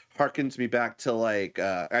of harkens me back to like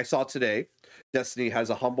I saw today, Destiny has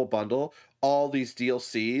a humble bundle, all these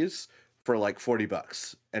DLCs for like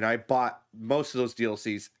 $40, and I bought most of those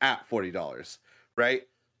DLCs at $40. Right?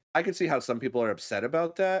 I can see how some people are upset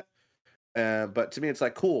about that. But to me, it's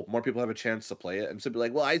like cool. More people have a chance to play it, and so be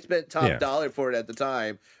like, "Well, I spent top dollar for it at the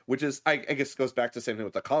time," which is, I guess, goes back to the same thing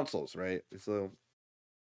with the consoles, right? So,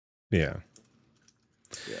 yeah.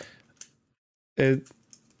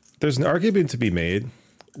 There's an argument to be made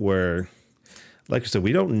where, like I said,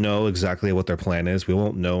 we don't know exactly what their plan is. We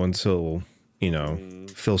won't know until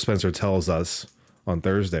Phil Spencer tells us on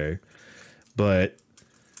Thursday. But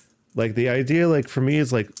like the idea, like for me,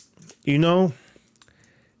 is like,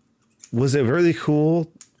 was it really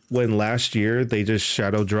cool when last year they just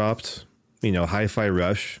shadow dropped, Hi-Fi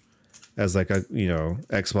Rush as like a,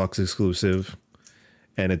 Xbox exclusive,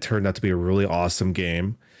 and it turned out to be a really awesome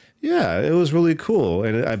game? Yeah, it was really cool.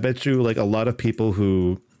 And I bet you like a lot of people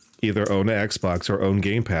who either own an Xbox or own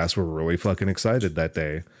Game Pass were really fucking excited that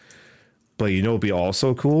day. But what'd be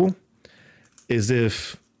also cool is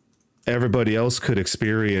if everybody else could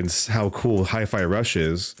experience how cool Hi-Fi Rush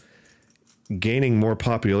is, gaining more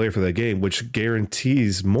popularity for the game, which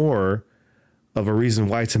guarantees more of a reason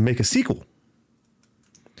why to make a sequel.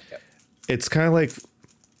 Yep. It's kind of like,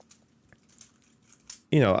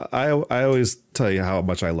 I always tell you how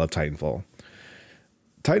much I love Titanfall.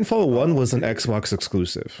 Titanfall 1 was an Xbox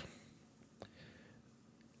exclusive.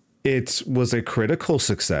 It was a critical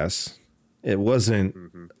success. It wasn't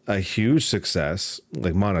a huge success,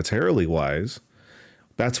 like monetarily wise.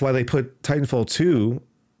 That's why they put Titanfall 2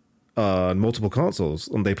 on multiple consoles,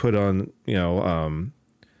 and they put on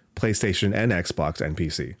PlayStation and Xbox and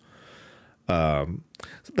PC.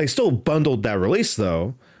 They still bundled that release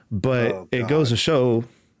though, but it goes to show,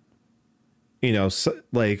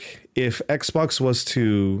 like if Xbox was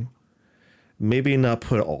to maybe not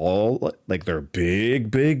put all like their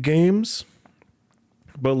big games,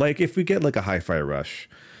 but like if we get like a Hi-Fi Rush,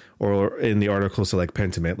 or in the article, so like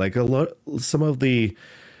Pentiment, like some of the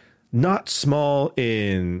not small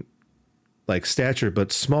in like stature,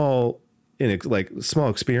 but small in like small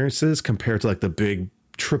experiences compared to like the big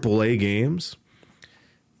AAA games.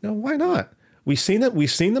 Why not? We've seen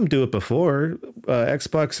them do it before.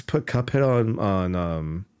 Xbox put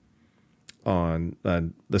Cuphead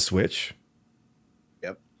on the Switch.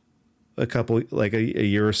 Yep. A couple like a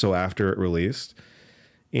year or so after it released.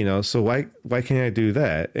 So why can't I do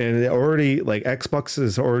that? And it already, like, Xbox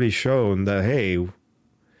has already shown that, hey,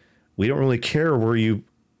 we don't really care where you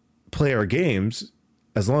play our games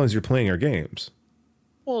as long as you're playing our games.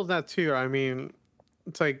 Well, that too. I mean,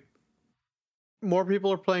 it's like more people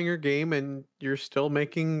are playing your game and you're still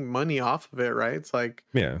making money off of it, right? It's like,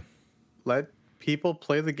 let people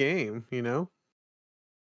play the game, Yeah.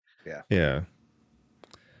 Yeah.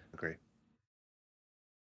 Agree.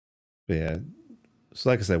 Yeah. So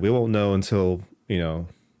like I said, we won't know until,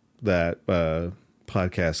 that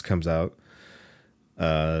podcast comes out.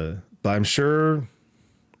 But I'm sure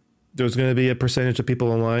there's going to be a percentage of people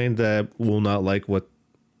online that will not like what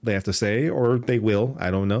they have to say, or they will. I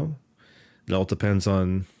don't know. It all depends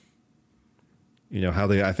on, how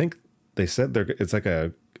I think they said it's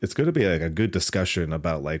going to be like a good discussion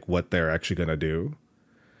about like what they're actually going to do.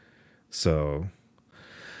 So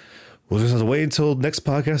we'll just have to wait until next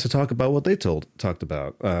podcast to talk about what they talked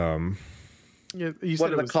about. Yeah,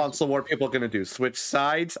 what are the console war people going to do? Switch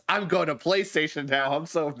sides? I'm going to PlayStation now. I'm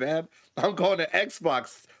so mad. I'm going to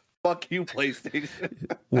Xbox. Fuck you,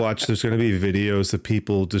 PlayStation. Watch, there's going to be videos of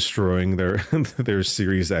people destroying their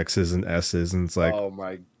Series X's and S's, and it's like, oh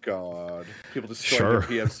my god, people destroying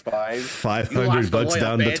their PS5. $500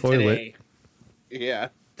 down the toilet. Today. Yeah,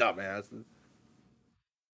 dumbasses.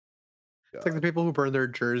 It's like the people who burn their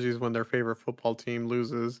jerseys when their favorite football team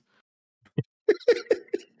loses.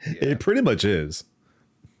 It pretty much is.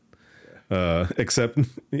 Except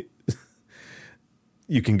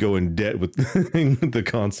you can go in debt with the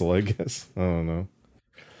console, I guess. I don't know.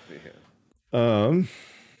 Yeah.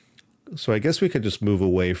 So I guess we could just move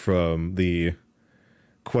away from the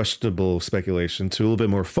questionable speculation to a little bit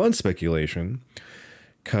more fun speculation,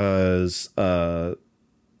 because there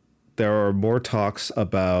are more talks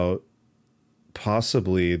about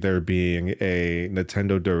possibly there being a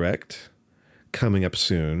Nintendo Direct coming up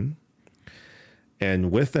soon.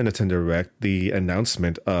 And with the Nintendo Direct, the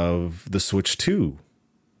announcement of the Switch 2.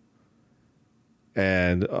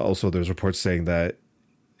 And also there's reports saying that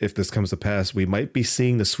if this comes to pass, we might be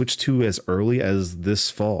seeing the Switch 2 as early as this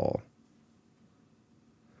fall.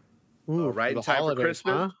 Ooh, right in time for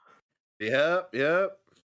Christmas? Huh? Yep.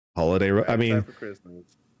 Holiday. Right I mean, for Christmas.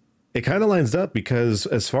 it kind of lines up because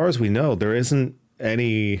as far as we know, there isn't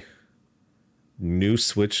any new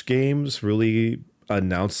Switch games really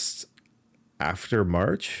announced after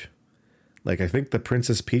March. Like I think the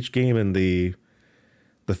Princess Peach game and the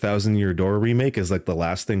Thousand Year Door remake is like the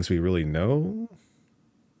last things we really know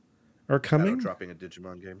are coming. Dropping a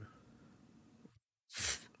Digimon game.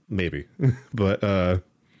 Maybe. but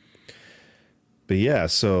yeah,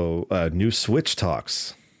 so new Switch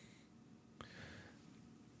talks.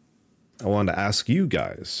 I wanted to ask you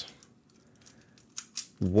guys,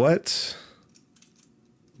 what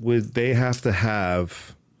would they have to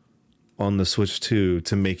have on the Switch 2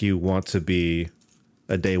 to make you want to be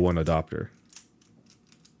a day one adopter?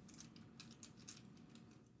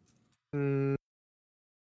 I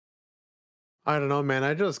don't know, man.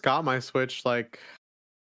 I just got my Switch like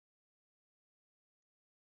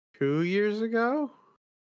 2 years ago.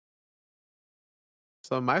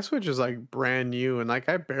 So my Switch is like brand new and like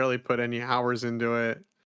I barely put any hours into it.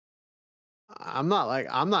 I'm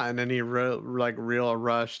not in any real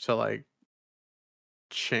rush to like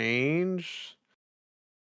change.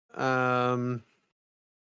 It's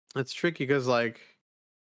tricky because like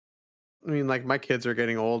I mean like my kids are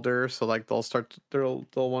getting older, so like they'll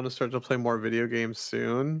want to start to play more video games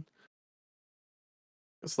soon.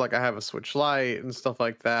 It's like I have a Switch Lite and stuff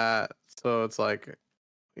like that. So it's like,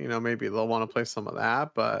 you know, maybe they'll want to play some of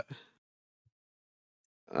that, but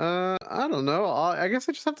I don't know. I guess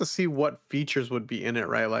I just have to see what features would be in it,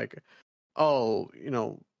 right? Like, oh, you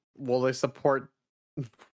know, will they support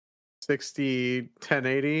 60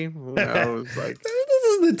 1080? Who knows? Like, this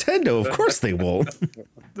is Nintendo. Of course they won't.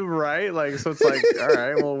 right? Like, so it's like, all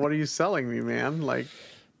right, well, what are you selling me, man? Like,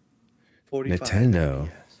 45. Nintendo.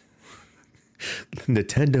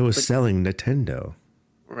 Nintendo is selling Nintendo.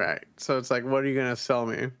 Right. So it's like, what are you gonna sell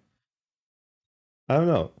me? I don't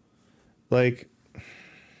know. Like,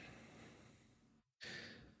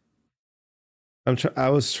 I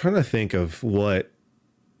was trying to think of what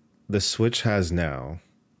the Switch has now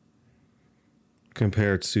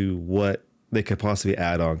compared to what they could possibly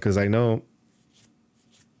add on, because I know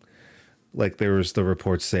like there was the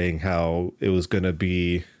report saying how it was going to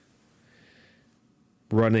be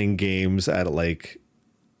running games at like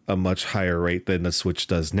a much higher rate than the Switch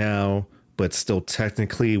does now, but still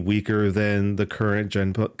technically weaker than the current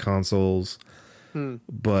gen consoles.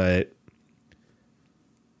 But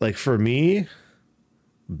like for me,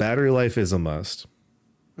 battery life is a must.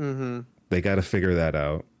 Mm-hmm. They got to figure that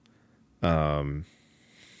out.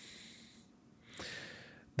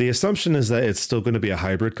 The assumption is that it's still going to be a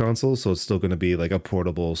hybrid console, so it's still going to be like a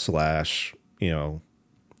portable / you know,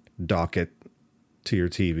 docket to your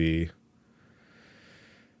TV.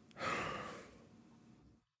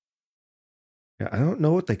 Yeah, I don't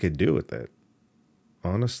know what they could do with it.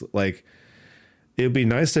 Honestly, like it would be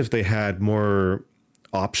nice if they had more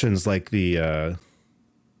options like the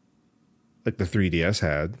 3DS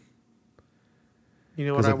had. You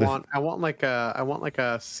know what I want? I want like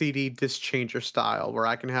a CD disc changer style where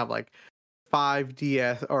I can have like 5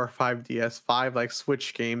 like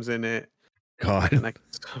Switch games in it. God, I'm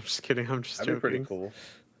just kidding. I'm just That'd joking. be pretty cool.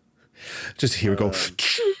 Just here we go.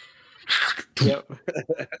 Yep.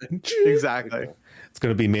 Exactly. Cool. It's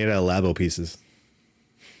gonna be made out of Labo pieces.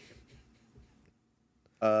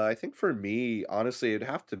 I think for me, honestly, it'd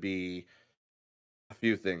have to be a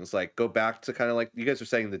few things. Like go back to kind of like you guys were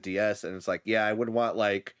saying the DS, and it's like, yeah, I would want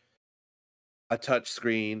like a touch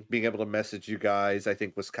screen, being able to message you guys. I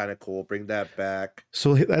think was kind of cool. Bring that back.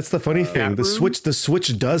 So that's the funny thing. The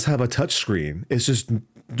Switch does have a touch screen. It's just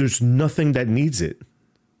there's nothing that needs it.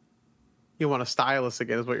 You want a stylus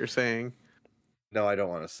again, is what you're saying? No, I don't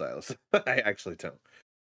want a stylus. I actually don't.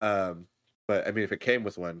 But I mean, if it came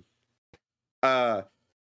with one, that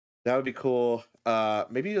would be cool.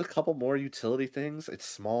 Maybe a couple more utility things. It's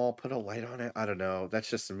small. Put a light on it. I don't know. That's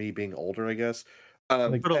just me being older, I guess.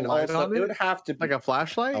 Put a light on it? It would have to be Like a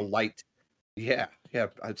flashlight? a light. Yeah,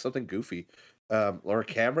 something goofy. Or a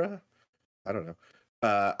camera. I don't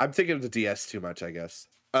know. I'm thinking of the DS too much, I guess.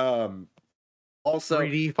 Also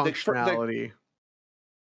 3D functionality.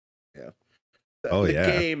 The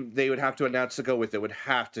game they would have to announce to go with it would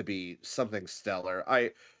have to be something stellar. I'm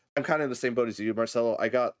kind of in the same boat as you, Marcelo. I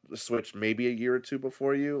got the Switch maybe a year or two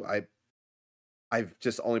before you. I've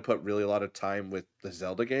just only put really a lot of time with the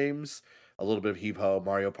Zelda games, a little bit of Heave Ho,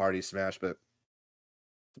 Mario Party, Smash, but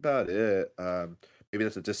that's about it. Maybe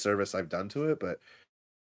that's a disservice I've done to it, but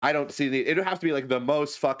I don't see it would have to be like the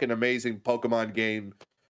most fucking amazing Pokemon game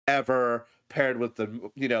ever, paired with the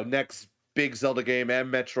next big Zelda game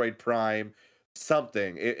and Metroid Prime.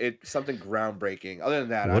 Something something groundbreaking. Other than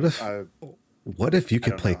that, what if you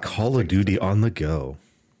could play Call of Duty on the go?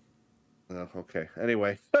 Oh, okay.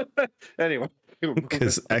 Anyway, anyway,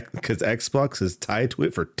 Because Xbox is tied to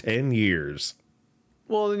it for 10 years.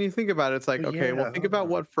 Well, then you think about it, it's like, okay, well, yeah. think about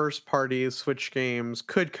what first party Switch games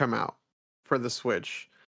could come out for the Switch.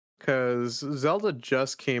 Because Zelda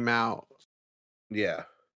just came out. Yeah.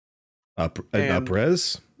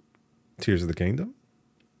 Upres? Tears of the Kingdom?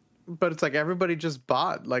 But it's like everybody just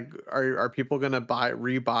bought. Like, are people gonna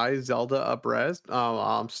rebuy Zelda Upres?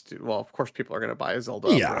 Well, of course people are gonna buy Zelda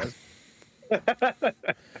Upres.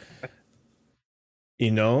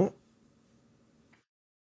 You know,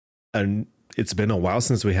 and it's been a while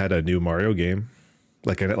since we had a new Mario game,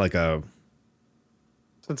 like a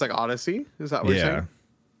Since like Odyssey, is that what you're saying?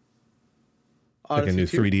 Like a new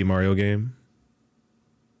 3D Mario game.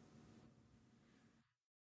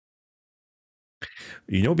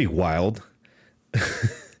 You know, it'd be wild.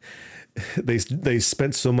 They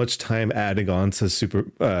spent so much time adding on to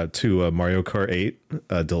Mario Kart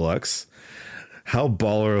 8 Deluxe. How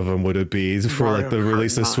baller of them would it be for Mario like the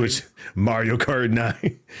release of Switch Mario Kart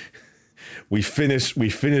 9? We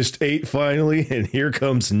finished 8 finally, and here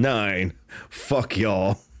comes 9. Fuck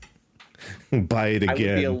y'all. Buy it again. I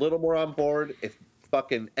would be a little more on board if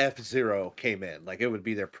fucking F-Zero came in. Like, it would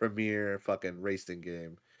be their premier fucking racing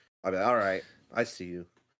game. I'd be like, all right, I see you.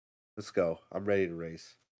 Let's go. I'm ready to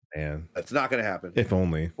race. Man, that's not gonna happen. If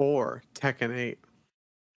only. Or Tekken 8.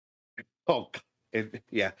 Oh,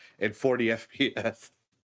 in 40 FPS.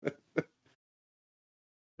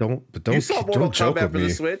 Don't you saw Mortal Kombat for the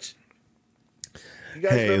Switch? You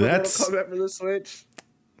guys remember Mortal Kombat for the Switch?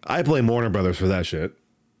 I blame Warner Brothers for that shit.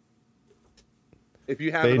 If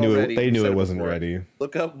you haven't already, they knew it wasn't ready.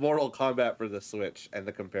 Look up Mortal Kombat for the Switch and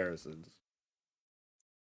the comparisons.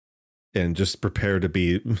 And just prepare to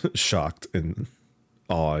be shocked and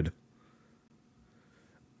awed.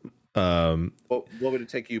 What would it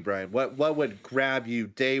take you, Brian? What would grab you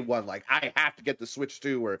day one? Like, I have to get the Switch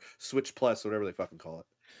 2 or Switch Plus, whatever they fucking call it.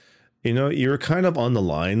 You know, you're kind of on the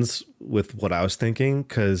lines with what I was thinking,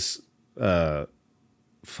 because I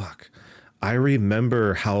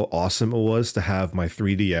remember how awesome it was to have my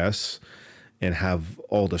 3DS and have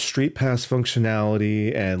all the Street Pass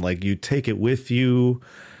functionality, and like you take it with you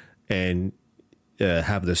and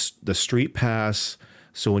have the Street Pass.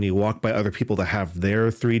 So when you walk by other people that have their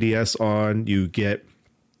 3DS on, you get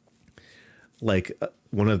like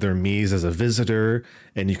one of their Miis as a visitor,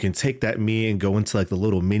 and you can take that Mii and go into like the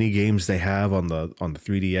little mini games they have on the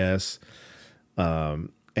 3DS.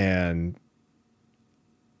 And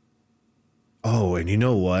you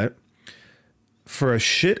know what? For as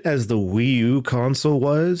shit as the Wii U console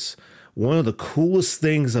was, one of the coolest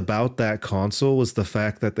things about that console was the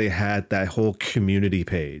fact that they had that whole community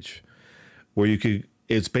page where you could,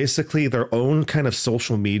 it's basically their own kind of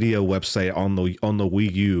social media website on the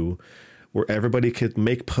Wii U, where everybody could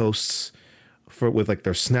make posts with like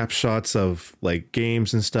their snapshots of like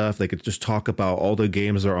games and stuff. They could just talk about all the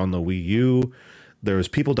games that are on the Wii U. There's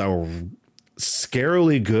people that were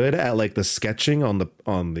scarily good at like the sketching on the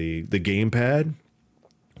gamepad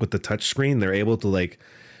with the touch screen. They're able to like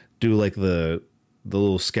do like the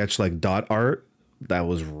little sketch like dot art that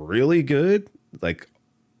was really good, like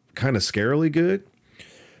kind of scarily good.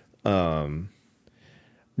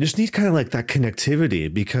 Just need kind of like that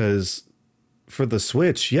connectivity, because for the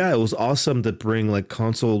Switch, yeah, it was awesome to bring like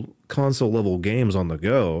console level games on the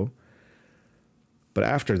go, but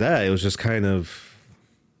after that it was just kind of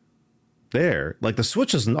there. Like, the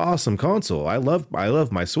Switch is an awesome console. I love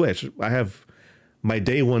my Switch. I have my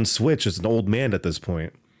day one Switch as an old man at this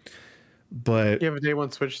point. But you have a day one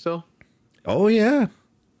Switch still? Oh yeah.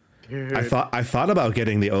 Dude. I thought about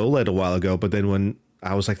getting the OLED a while ago, but then when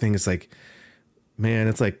I was like thinking, it's like, man,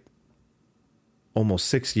 it's like almost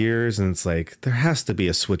 6 years, and it's like there has to be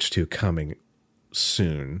a Switch 2 coming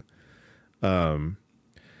soon. But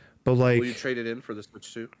like, will you trade it in for the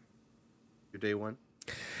Switch 2? Your day one?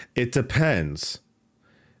 It depends.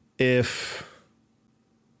 If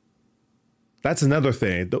that's another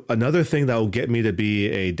thing. Another thing that will get me to be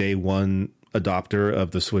a day one adopter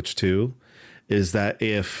of the Switch 2 is that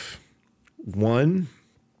if one,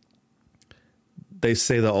 they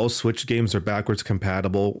say that all Switch games are backwards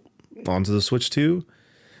compatible onto the Switch 2,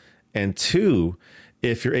 and two,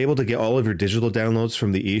 if you're able to get all of your digital downloads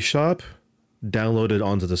from the eShop downloaded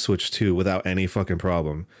onto the Switch 2 without any fucking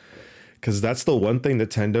problem. Because that's the one thing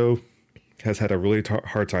Nintendo has had a really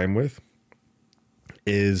hard time with,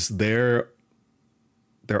 is their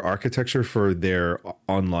architecture for their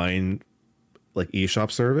online like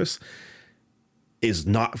eShop service is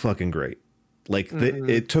not fucking great. Like,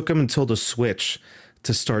 it took them until the Switch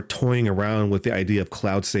to start toying around with the idea of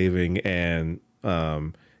cloud saving and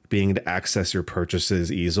being able to access your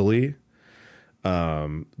purchases easily.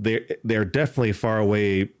 They're definitely far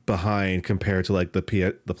away behind compared to like the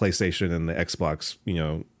PlayStation and the Xbox, you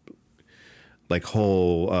know, like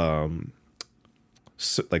whole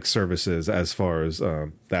like services as far as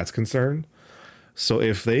that's concerned. So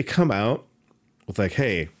if they come out with like,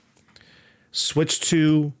 hey, Switch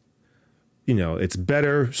 2, you know, it's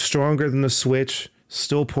better, stronger than the Switch,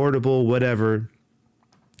 still portable, whatever.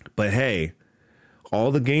 But hey,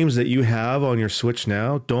 all the games that you have on your Switch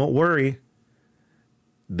now, don't worry.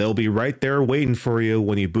 They'll be right there waiting for you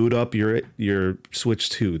when you boot up your Switch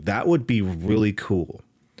 2. That would be really cool.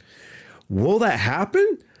 Will that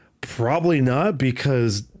happen? Probably not,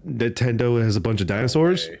 because Nintendo has a bunch of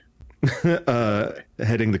dinosaurs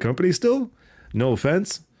heading the company still. No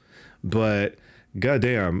offense, but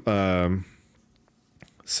goddamn,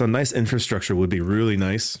 some nice infrastructure would be really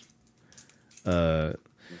nice. And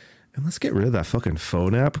let's get rid of that fucking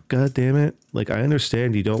phone app. God damn it! Like, I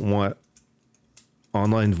understand you don't want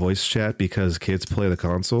online voice chat because kids play the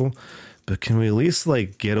console, but can we at least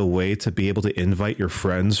like get a way to be able to invite your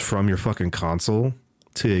friends from your fucking console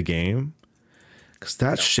to a game? Because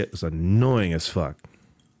that shit is annoying as fuck.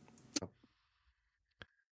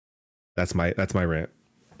 That's my rant.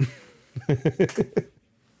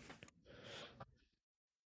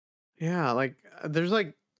 Yeah, like there's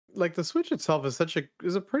like the Switch itself is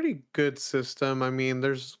a pretty good system. I mean,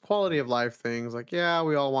 there's quality of life things. Like, yeah,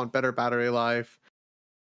 we all want better battery life.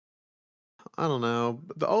 I don't know.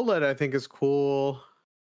 The OLED I think is cool.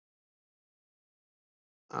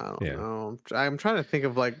 I don't know. I'm trying to think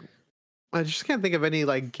of like, I just can't think of any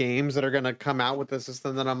like games that are gonna come out with the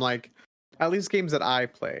system that I'm like, at least games that I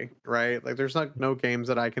play, right? Like there's no games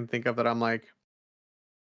that I can think of that I'm like,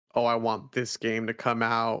 oh, I want this game to come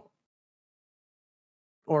out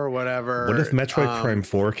or whatever. What if Metroid Prime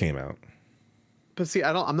 4 came out? But see,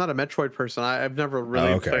 I'm not a Metroid person. I've never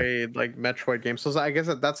really played like Metroid games. So I guess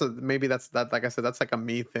that's maybe that's like I said, that's like a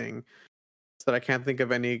me thing. So that I can't think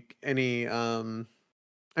of any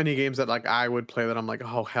games that like I would play that I'm like,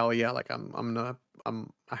 oh hell yeah, like I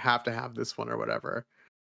have to have this one or whatever.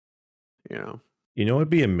 You know. You know,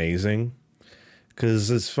 it'd be amazing,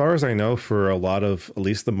 because as far as I know, for a lot of at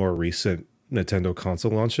least the more recent Nintendo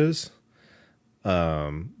console launches,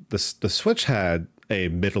 the Switch had a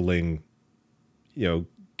middling, you know,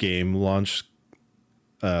 game launch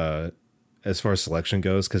as far as selection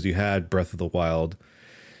goes, because you had Breath of the Wild,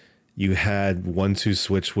 you had 1-2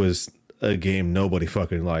 Switch was a game nobody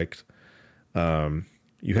fucking liked. You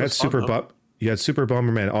had Super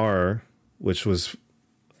Bomberman R, which was,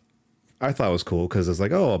 I thought was cool because it's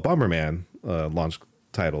like, oh, a Bomberman launch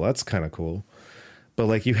title, that's kind of cool. But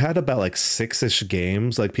like you had about like 6-ish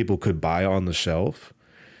games like people could buy on the shelf.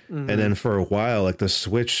 And then for a while, like the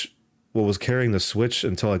Switch, what was carrying the Switch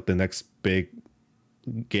until like the next big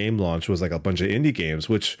game launch was like a bunch of indie games,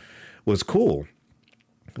 which was cool.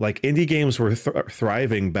 Like indie games were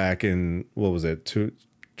thriving back in, what was it,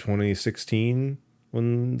 2016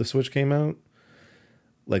 when the Switch came out?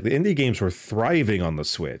 Like the indie games were thriving on the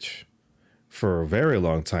Switch for a very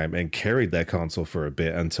long time and carried that console for a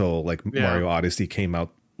bit until like Mario Odyssey came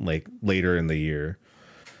out like later in the year.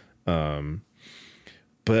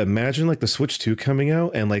 But imagine like the Switch 2 coming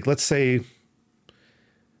out and like, let's say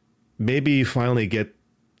maybe you finally get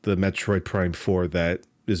the Metroid Prime 4 that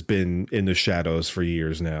has been in the shadows for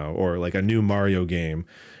years now, or like a new Mario game.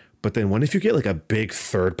 But then what if you get like a big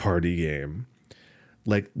third party game?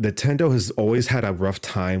 Like Nintendo has always had a rough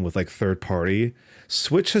time with like third party.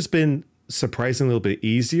 Switch has been surprisingly a little bit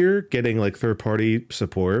easier getting like third party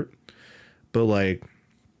support. But like,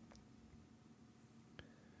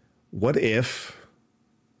 what if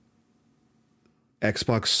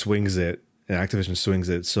Xbox swings it and Activision swings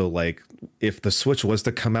it? So like if the Switch was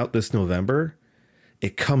to come out this November,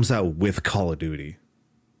 it comes out with Call of Duty.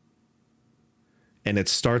 And it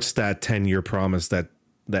starts that 10-year promise that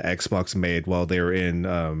the Xbox made while they were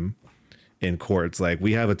in courts. Like,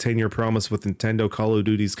 we have a 10-year promise with Nintendo. Call of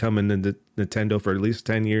Duty's coming into Nintendo for at least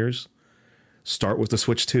 10 years. Start with the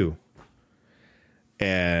Switch 2.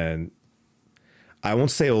 And I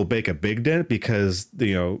won't say it will make a big dent because,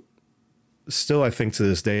 you know, still I think to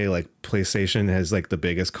this day, like PlayStation has like the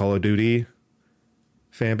biggest Call of Duty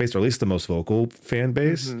fan base, or at least the most vocal fan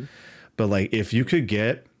base. But like if you could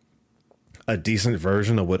get a decent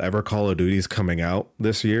version of whatever Call of Duty is coming out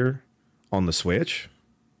this year on the Switch.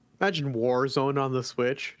 Imagine Warzone on the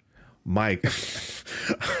Switch. Mike. Dude,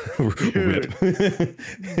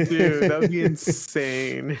 that would be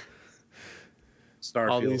insane.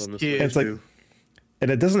 Starfield on the Switch. It's like,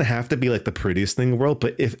 and it doesn't have to be like the prettiest thing in the world,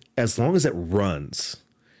 but as long as it runs,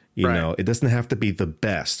 you know, it doesn't have to be the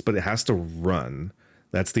best, but it has to run.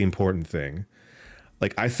 That's the important thing.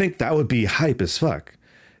 Like, I think that would be hype as fuck.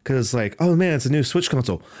 Because it's like, oh man, it's a new Switch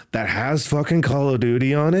console that has fucking Call of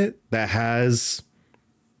Duty on it. That has,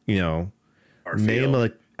 you know, name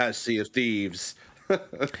like has Sea of Thieves.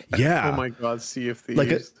 yeah. Oh my god, Sea of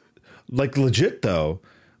Thieves. Like legit though.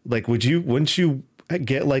 Like, wouldn't you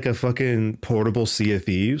get like a fucking portable Sea of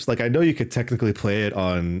Thieves? Like, I know you could technically play it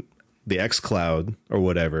on the xCloud or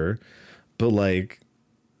whatever, but like,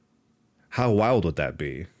 how wild would that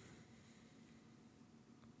be?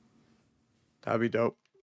 That'd be dope.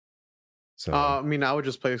 So, I mean, I would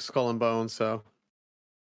just play Skull and Bones.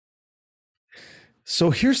 so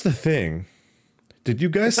here's the thing. Did you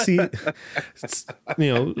guys see,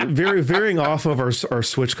 varying off of our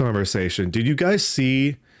Switch conversation, did you guys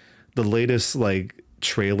see the latest like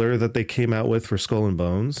trailer that they came out with for Skull and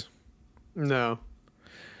Bones? No.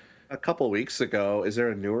 A couple weeks ago. Is there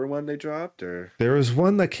a newer one they dropped, or There was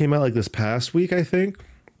one that came out like this past week, I think.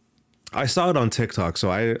 I saw it on TikTok,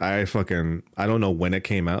 so I don't know when it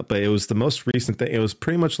came out, but it was the most recent thing. It was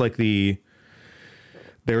pretty much like they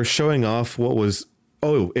were showing off what was,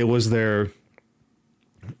 it was their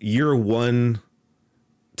year one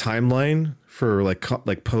timeline for like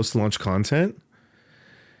post-launch content.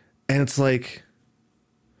 And it's like,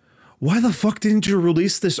 why the fuck didn't you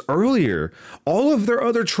release this earlier? All of their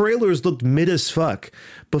other trailers looked mid as fuck,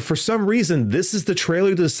 but for some reason, this is the trailer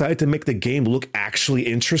to decide to make the game look actually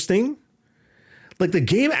interesting. Like, the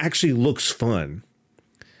game actually looks fun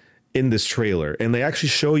in this trailer, and they actually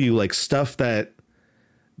show you like stuff that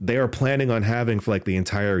they are planning on having for like the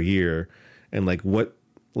entire year, and like what,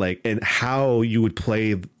 like, and how you would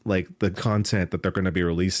play like the content that they're going to be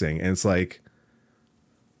releasing. And it's like,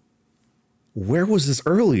 where was this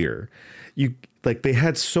earlier? You like, they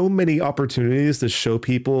had so many opportunities to show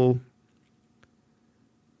people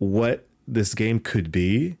what this game could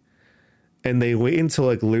be, and they wait until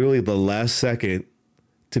like literally the last second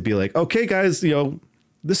to be like, okay guys,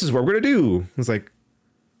 this is what we're gonna do. It's like,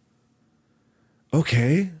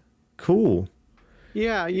 okay, cool.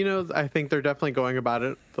 Yeah, I think they're definitely going about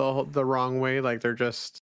it the wrong way. Like, they're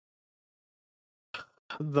just,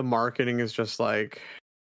 the marketing is just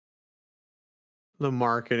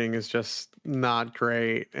not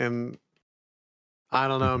great, and I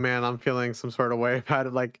don't know, man. I'm feeling some sort of way about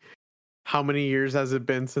it. Like, how many years has it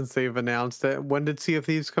been since they've announced it? When did Sea of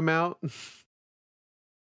Thieves come out?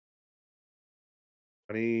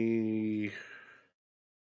 20.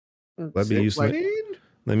 Let me use like, the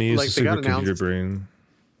supercomputer brain.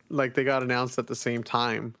 Like, they got announced at the same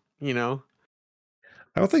time, I don't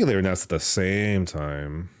think they were announced at the same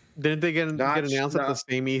time. Didn't they get announced at the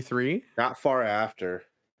same E3? Not far after,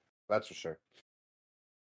 that's for sure.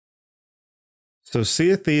 So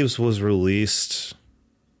Sea of Thieves was released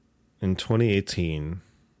in 2018.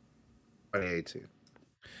 2018.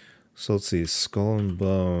 So let's see, Skull and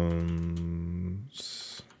Bones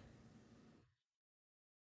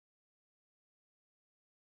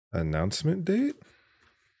announcement date,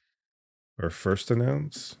 or first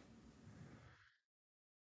announced.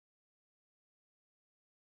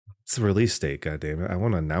 It's the release date. God damn it! I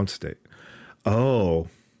want to announce date. Oh,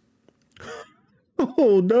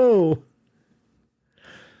 oh no.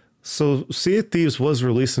 So Sea of Thieves was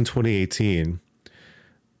released in 2018.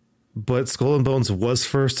 But Skull and Bones was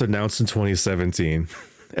first announced in 2017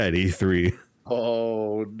 at E3.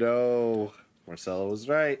 Oh no, Marcelo was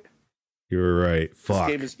right. You were right. Fuck.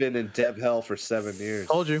 This game has been in dev hell for 7 years.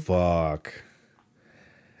 Told you. Fuck.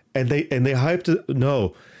 And they hyped it.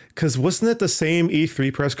 No, because wasn't it the same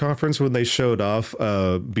E3 press conference when they showed off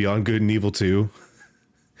Beyond Good and Evil 2?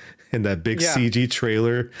 And that big CG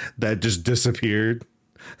trailer that just disappeared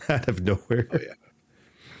out of nowhere. Oh yeah.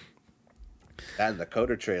 And the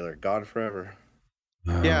Coder trailer, gone forever.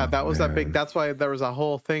 Yeah, that was that big. That's why there was a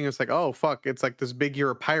whole thing. It's like, oh fuck, it's like this big year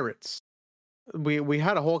of pirates. We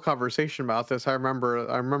had a whole conversation about this. I remember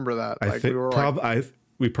that. I think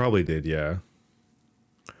we probably did, yeah.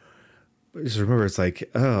 But just remember, it's like,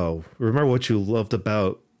 oh, remember what you loved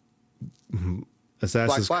about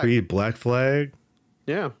Assassin's Creed Black Flag?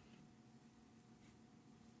 Yeah.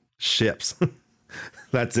 Ships.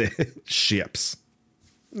 That's it. Ships.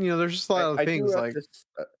 There's just a lot of things like.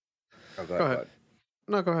 Go ahead.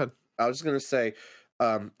 No, go ahead. I was just gonna say,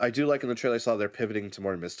 I do like in the trailer I saw they're pivoting to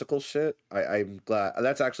more mystical shit. I'm glad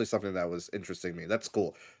that's actually something that was interesting to me. That's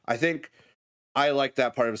cool. I think I like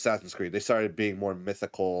that part of Assassin's Creed. They started being more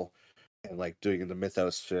mythical and like doing the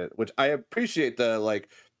mythos shit, which I appreciate the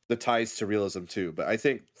ties to realism too. But I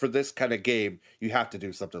think for this kind of game, you have to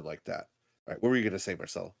do something like that. All right, what were you gonna say,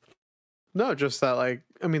 Marcel? No, just that,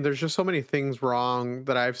 there's just so many things wrong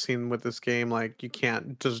that I've seen with this game. Like, you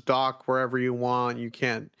can't just dock wherever you want. You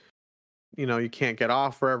can't you can't get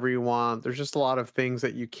off wherever you want. There's just a lot of things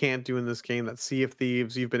that you can't do in this game that Sea of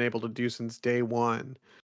Thieves you've been able to do since day one.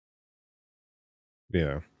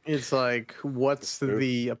 Yeah. It's like, what's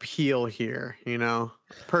the appeal here,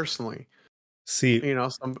 personally? See,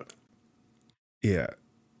 some yeah.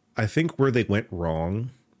 I think where they went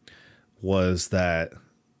wrong was that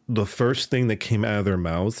the first thing that came out of their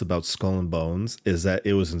mouths about Skull and Bones is that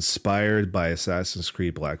it was inspired by Assassin's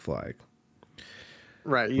Creed Black Flag.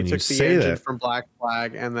 Right, you When took you the say engine that- from Black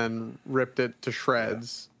Flag and then ripped it to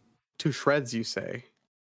shreds. To shreds, you say?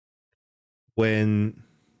 When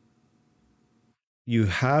you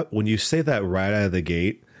say that right out of the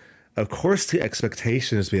gate, of course the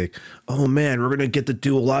expectation is to be like, oh man, we're gonna get to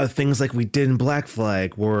do a lot of things like we did in Black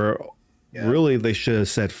Flag, where really they should have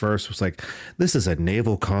said first was like, this is a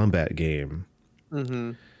naval combat game.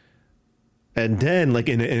 Mm-hmm. And then like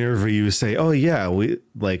in an interview you say, oh yeah, we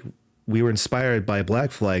were inspired by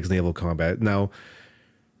Black Flag's naval combat. Now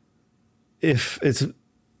if it's,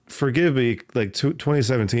 forgive me, like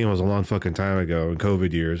 2017 was a long fucking time ago in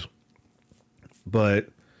COVID years, but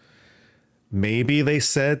maybe they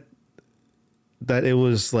said that it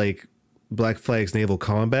was like Black Flag's naval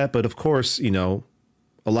combat. But of course, a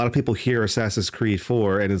lot of people hear Assassin's Creed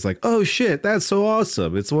 4 and it's like, oh shit, that's so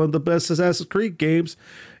awesome. It's one of the best Assassin's Creed games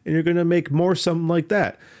and you're going to make more something like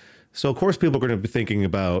that. So of course people are going to be thinking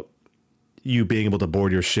about you being able to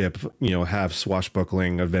board your ship, have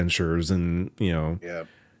swashbuckling adventures and,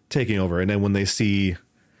 taking over. And then when they see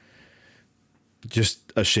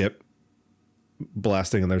just a ship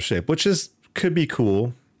blasting in their ship, which could be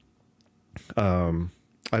cool.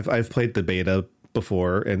 I've played the beta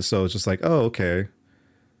before, and so it's just like, oh, okay.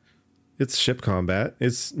 It's ship combat.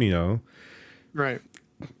 It's, right.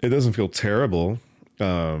 It doesn't feel terrible.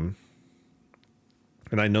 And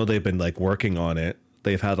I know they've been like working on it.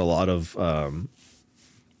 They've had a lot of,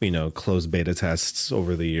 closed beta tests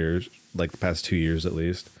over the years, like the past 2 years at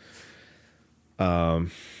least. I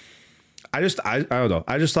don't know.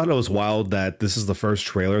 I just thought it was wild that this is the first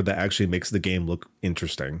trailer that actually makes the game look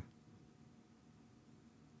interesting.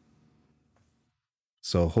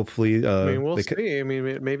 So hopefully, we'll see.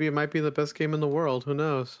 Maybe it might be the best game in the world. Who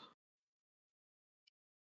knows?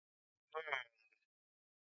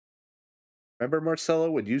 Remember,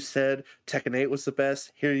 Marcelo, when you said Tekken 8 was the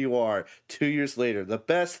best? Here you are, 2 years later, the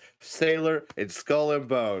best sailor in Skull and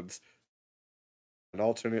Bones. An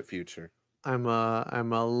alternate future. I'm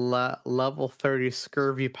a level 30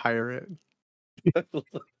 scurvy pirate.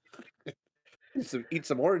 Eat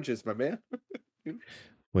some oranges, my man.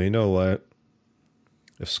 Well, you know what?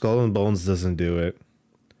 If Skull and Bones doesn't do it,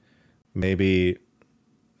 maybe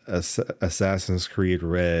Assassin's Creed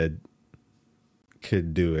Red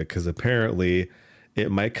could do it, because apparently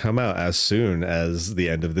it might come out as soon as the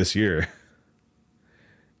end of this year.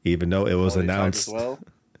 Even though it was announced,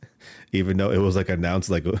 even though it was like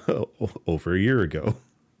announced like over a year ago.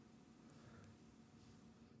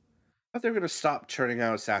 I thought they were going to stop churning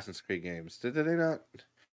out Assassin's Creed games. Did they not?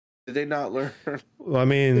 Did they not learn? Well, I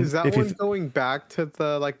mean, is that one going back to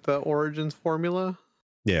the Origins formula?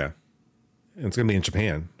 Yeah, it's gonna be in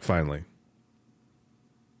Japan finally.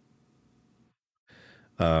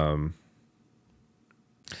 I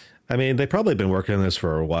mean, they've probably been working on this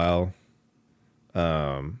for a while.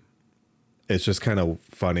 It's just kind of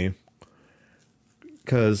funny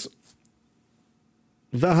because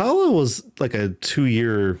Valhalla was like a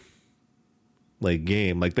 2-year like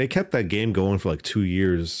game. Like they kept that game going for like 2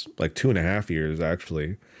 years, like 2.5 years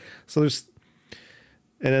actually. So and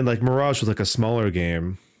then like Mirage was like a smaller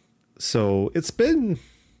game. So it's been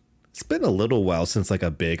a little while since like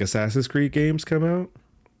a big Assassin's Creed games come out.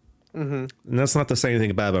 Mm-hmm. And that's not to say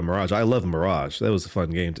anything bad about Mirage. I love Mirage. That was a fun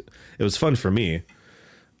game. It was fun for me.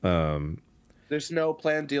 There's no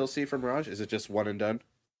planned DLC for Mirage? Is it just one and done?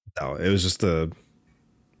 No, it was just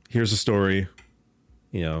here's a story,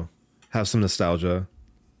 have some nostalgia.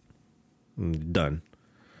 Done.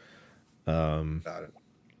 Got it.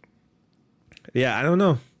 Yeah, I don't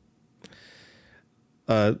know.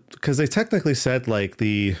 Because they technically said like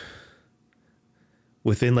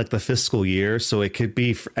within like the fiscal year, so it could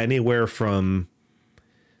be anywhere from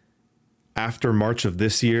after March of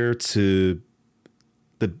this year to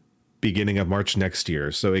the beginning of March next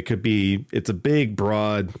year. So it could be, it's a big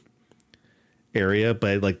broad area,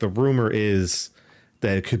 but like the rumor is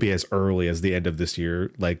that it could be as early as the end of this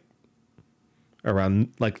year, like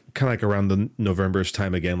around like kind of like around the November-ish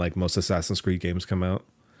time again, like most Assassin's Creed games come out.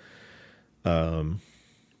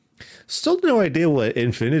 Still no idea what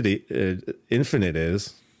Infinite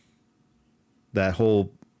is. That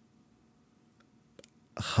whole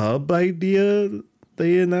hub idea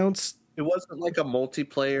they announced. It wasn't like a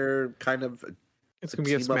multiplayer kind of. It's gonna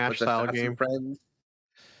be a team up Smash with style assassin game. friends.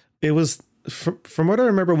 It was from what I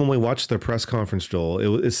remember when we watched the press conference,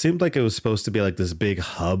 Joel. It seemed like it was supposed to be like this big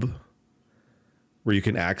hub where you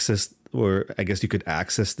can access, or I guess you could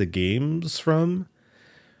access the games from,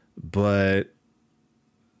 but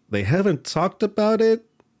they haven't talked about it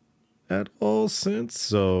at all since.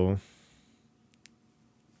 So,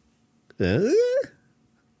 It's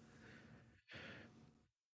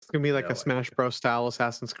gonna be like No a Smash idea. Bros. Style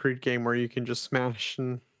Assassin's Creed game where you can just smash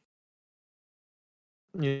and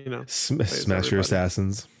smash your everybody.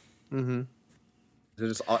 assassins. Mm-hmm. Is it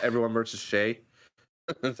just everyone versus Shay?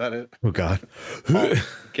 Is that it? Oh God, All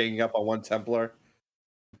ganging up on one Templar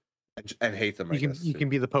and hate them. You can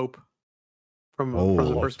be the Pope from the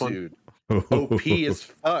Oh, first one. Dude, OP as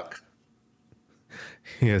fuck.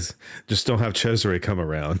 Yes, just don't have Cesare come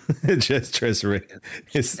around. Just Cesare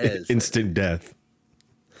is instant death.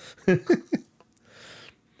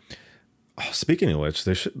 Speaking of which,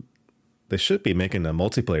 they should be making a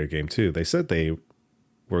multiplayer game too. They said they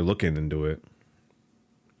were looking into it.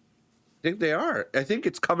 I think they are. I think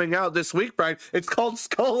it's coming out this week, Brian. It's called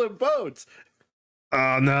Skull and Bones.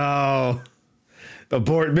 Oh no!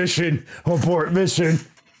 Abort mission! Abort mission!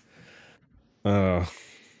 Oh.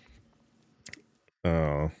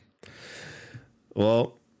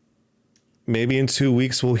 Well, maybe in 2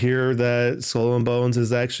 weeks we'll hear that Skull and Bones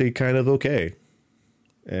is actually kind of okay.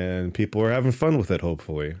 And people are having fun with it,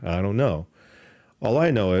 hopefully. I don't know. All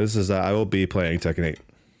I know is that I will be playing Tekken 8.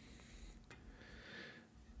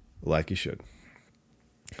 Like you should.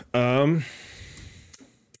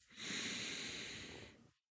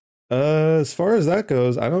 As far as that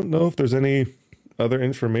goes, I don't know if there's any other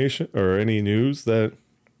information or any news that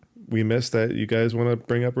we missed that you guys want to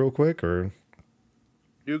bring up real quick, or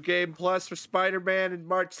New Game Plus for Spider-Man in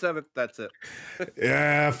March 7th. That's it.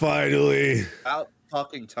 yeah, finally. About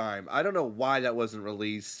fucking time. I don't know why that wasn't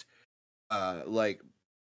released like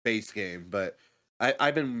base game, but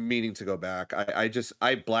I've been meaning to go back.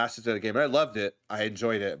 I blasted the game and I loved it. I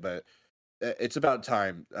enjoyed it, but it's about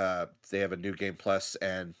time they have a New Game Plus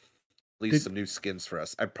and at least some new skins for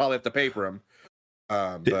us. I probably have to pay for them.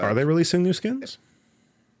 But Are they releasing new skins?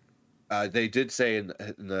 they did say in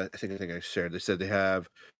the thing I shared, they said they have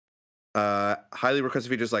highly requested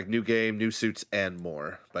features like new game, new suits, and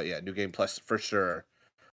more. But yeah, New Game Plus for sure.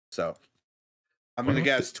 So I'm gonna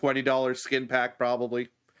guess $20 skin pack probably.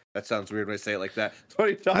 That sounds weird when I say it like that.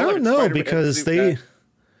 $20. I don't know, Spider-Man because suit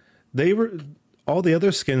they were all the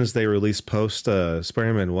other skins they released post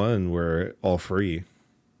Spider-Man 1 were all free.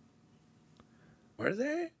 Were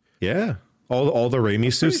they? Yeah. All the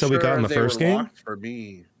Raimi suits that we got in the first game. Locked for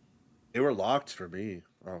me. They were locked for me.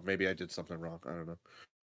 Oh, maybe I did something wrong. I don't know.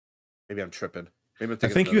 Maybe I'm tripping. Maybe I'm I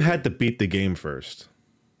thinking think you had to beat the game first.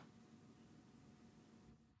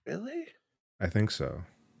 Really? I think so.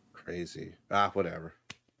 Crazy. Whatever.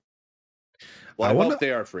 Well, I hope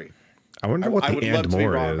they are free. I wonder what the and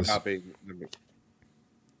more is.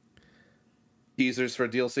 Teasers for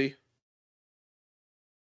DLC?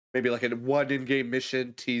 Maybe like a one in-game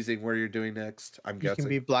mission teasing where you're doing next. I'm guessing. You can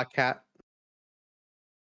be Black Cat.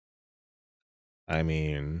 I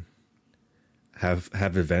mean, have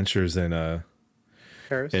adventures in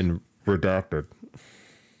Paris. in Redacted.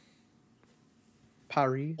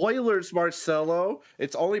 Paris. Spoilers, Marcelo.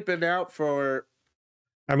 It's only been out for.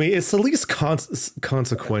 I mean, it's the least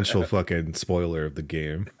consequential fucking spoiler of the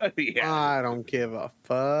game. Yeah. I don't give a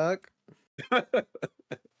fuck.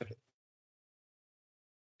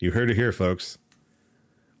 You heard it here, folks.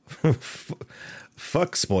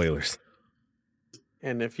 Fuck spoilers.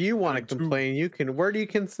 And if you want to complain, you can. Where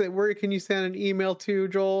can you send an email to,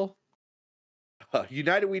 Joel?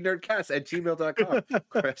 UnitedWeNerdcast@gmail.com.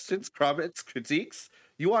 Questions, comments, critiques.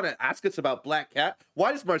 You want to ask us about Black Cat?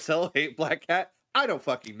 Why does Marcelo hate Black Cat? I don't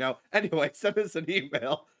fucking know. Anyway, send us an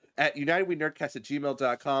email at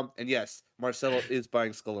UnitedWeNerdcast@gmail.com. And yes, Marcelo is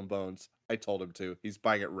buying Skull and Bones. I told him to. He's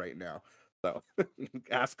buying it right now. So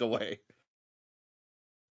ask away.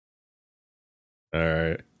 All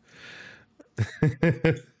right.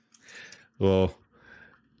 Well,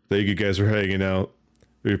 thank you guys for hanging out.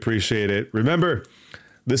 We appreciate it. Remember,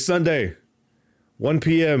 this Sunday, 1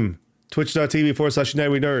 p.m.,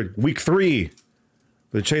 twitch.tv/UnitedWeNerd, week 3.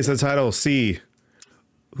 The chase of the title, see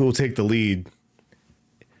who will take the lead.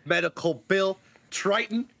 Medical Bill,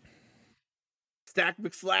 Triton, Stack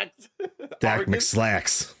McSlacks, Dak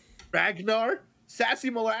McSlacks, Ragnar,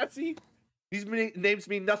 Sassy Molassie. These names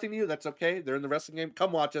mean nothing to you. That's okay. They're in the wrestling game.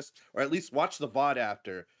 Come watch us, or at least watch the VOD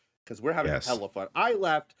after, because we're having hella fun. I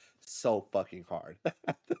laughed so fucking hard.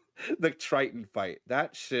 The Triton fight.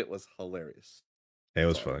 That shit was hilarious. It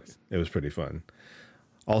was fun. It was pretty fun.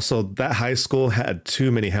 Also, that high school had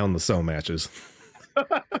too many Hell in the Cell matches.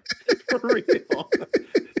 For real.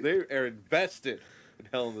 They are invested in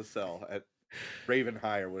Hell in the Cell at Raven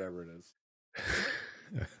High or whatever it is.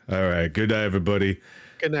 All right. Good night, everybody.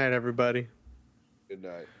 Good night, everybody. Good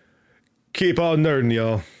night. Keep on nerding,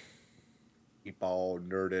 y'all. Keep all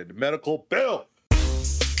nerded. Medical Bill.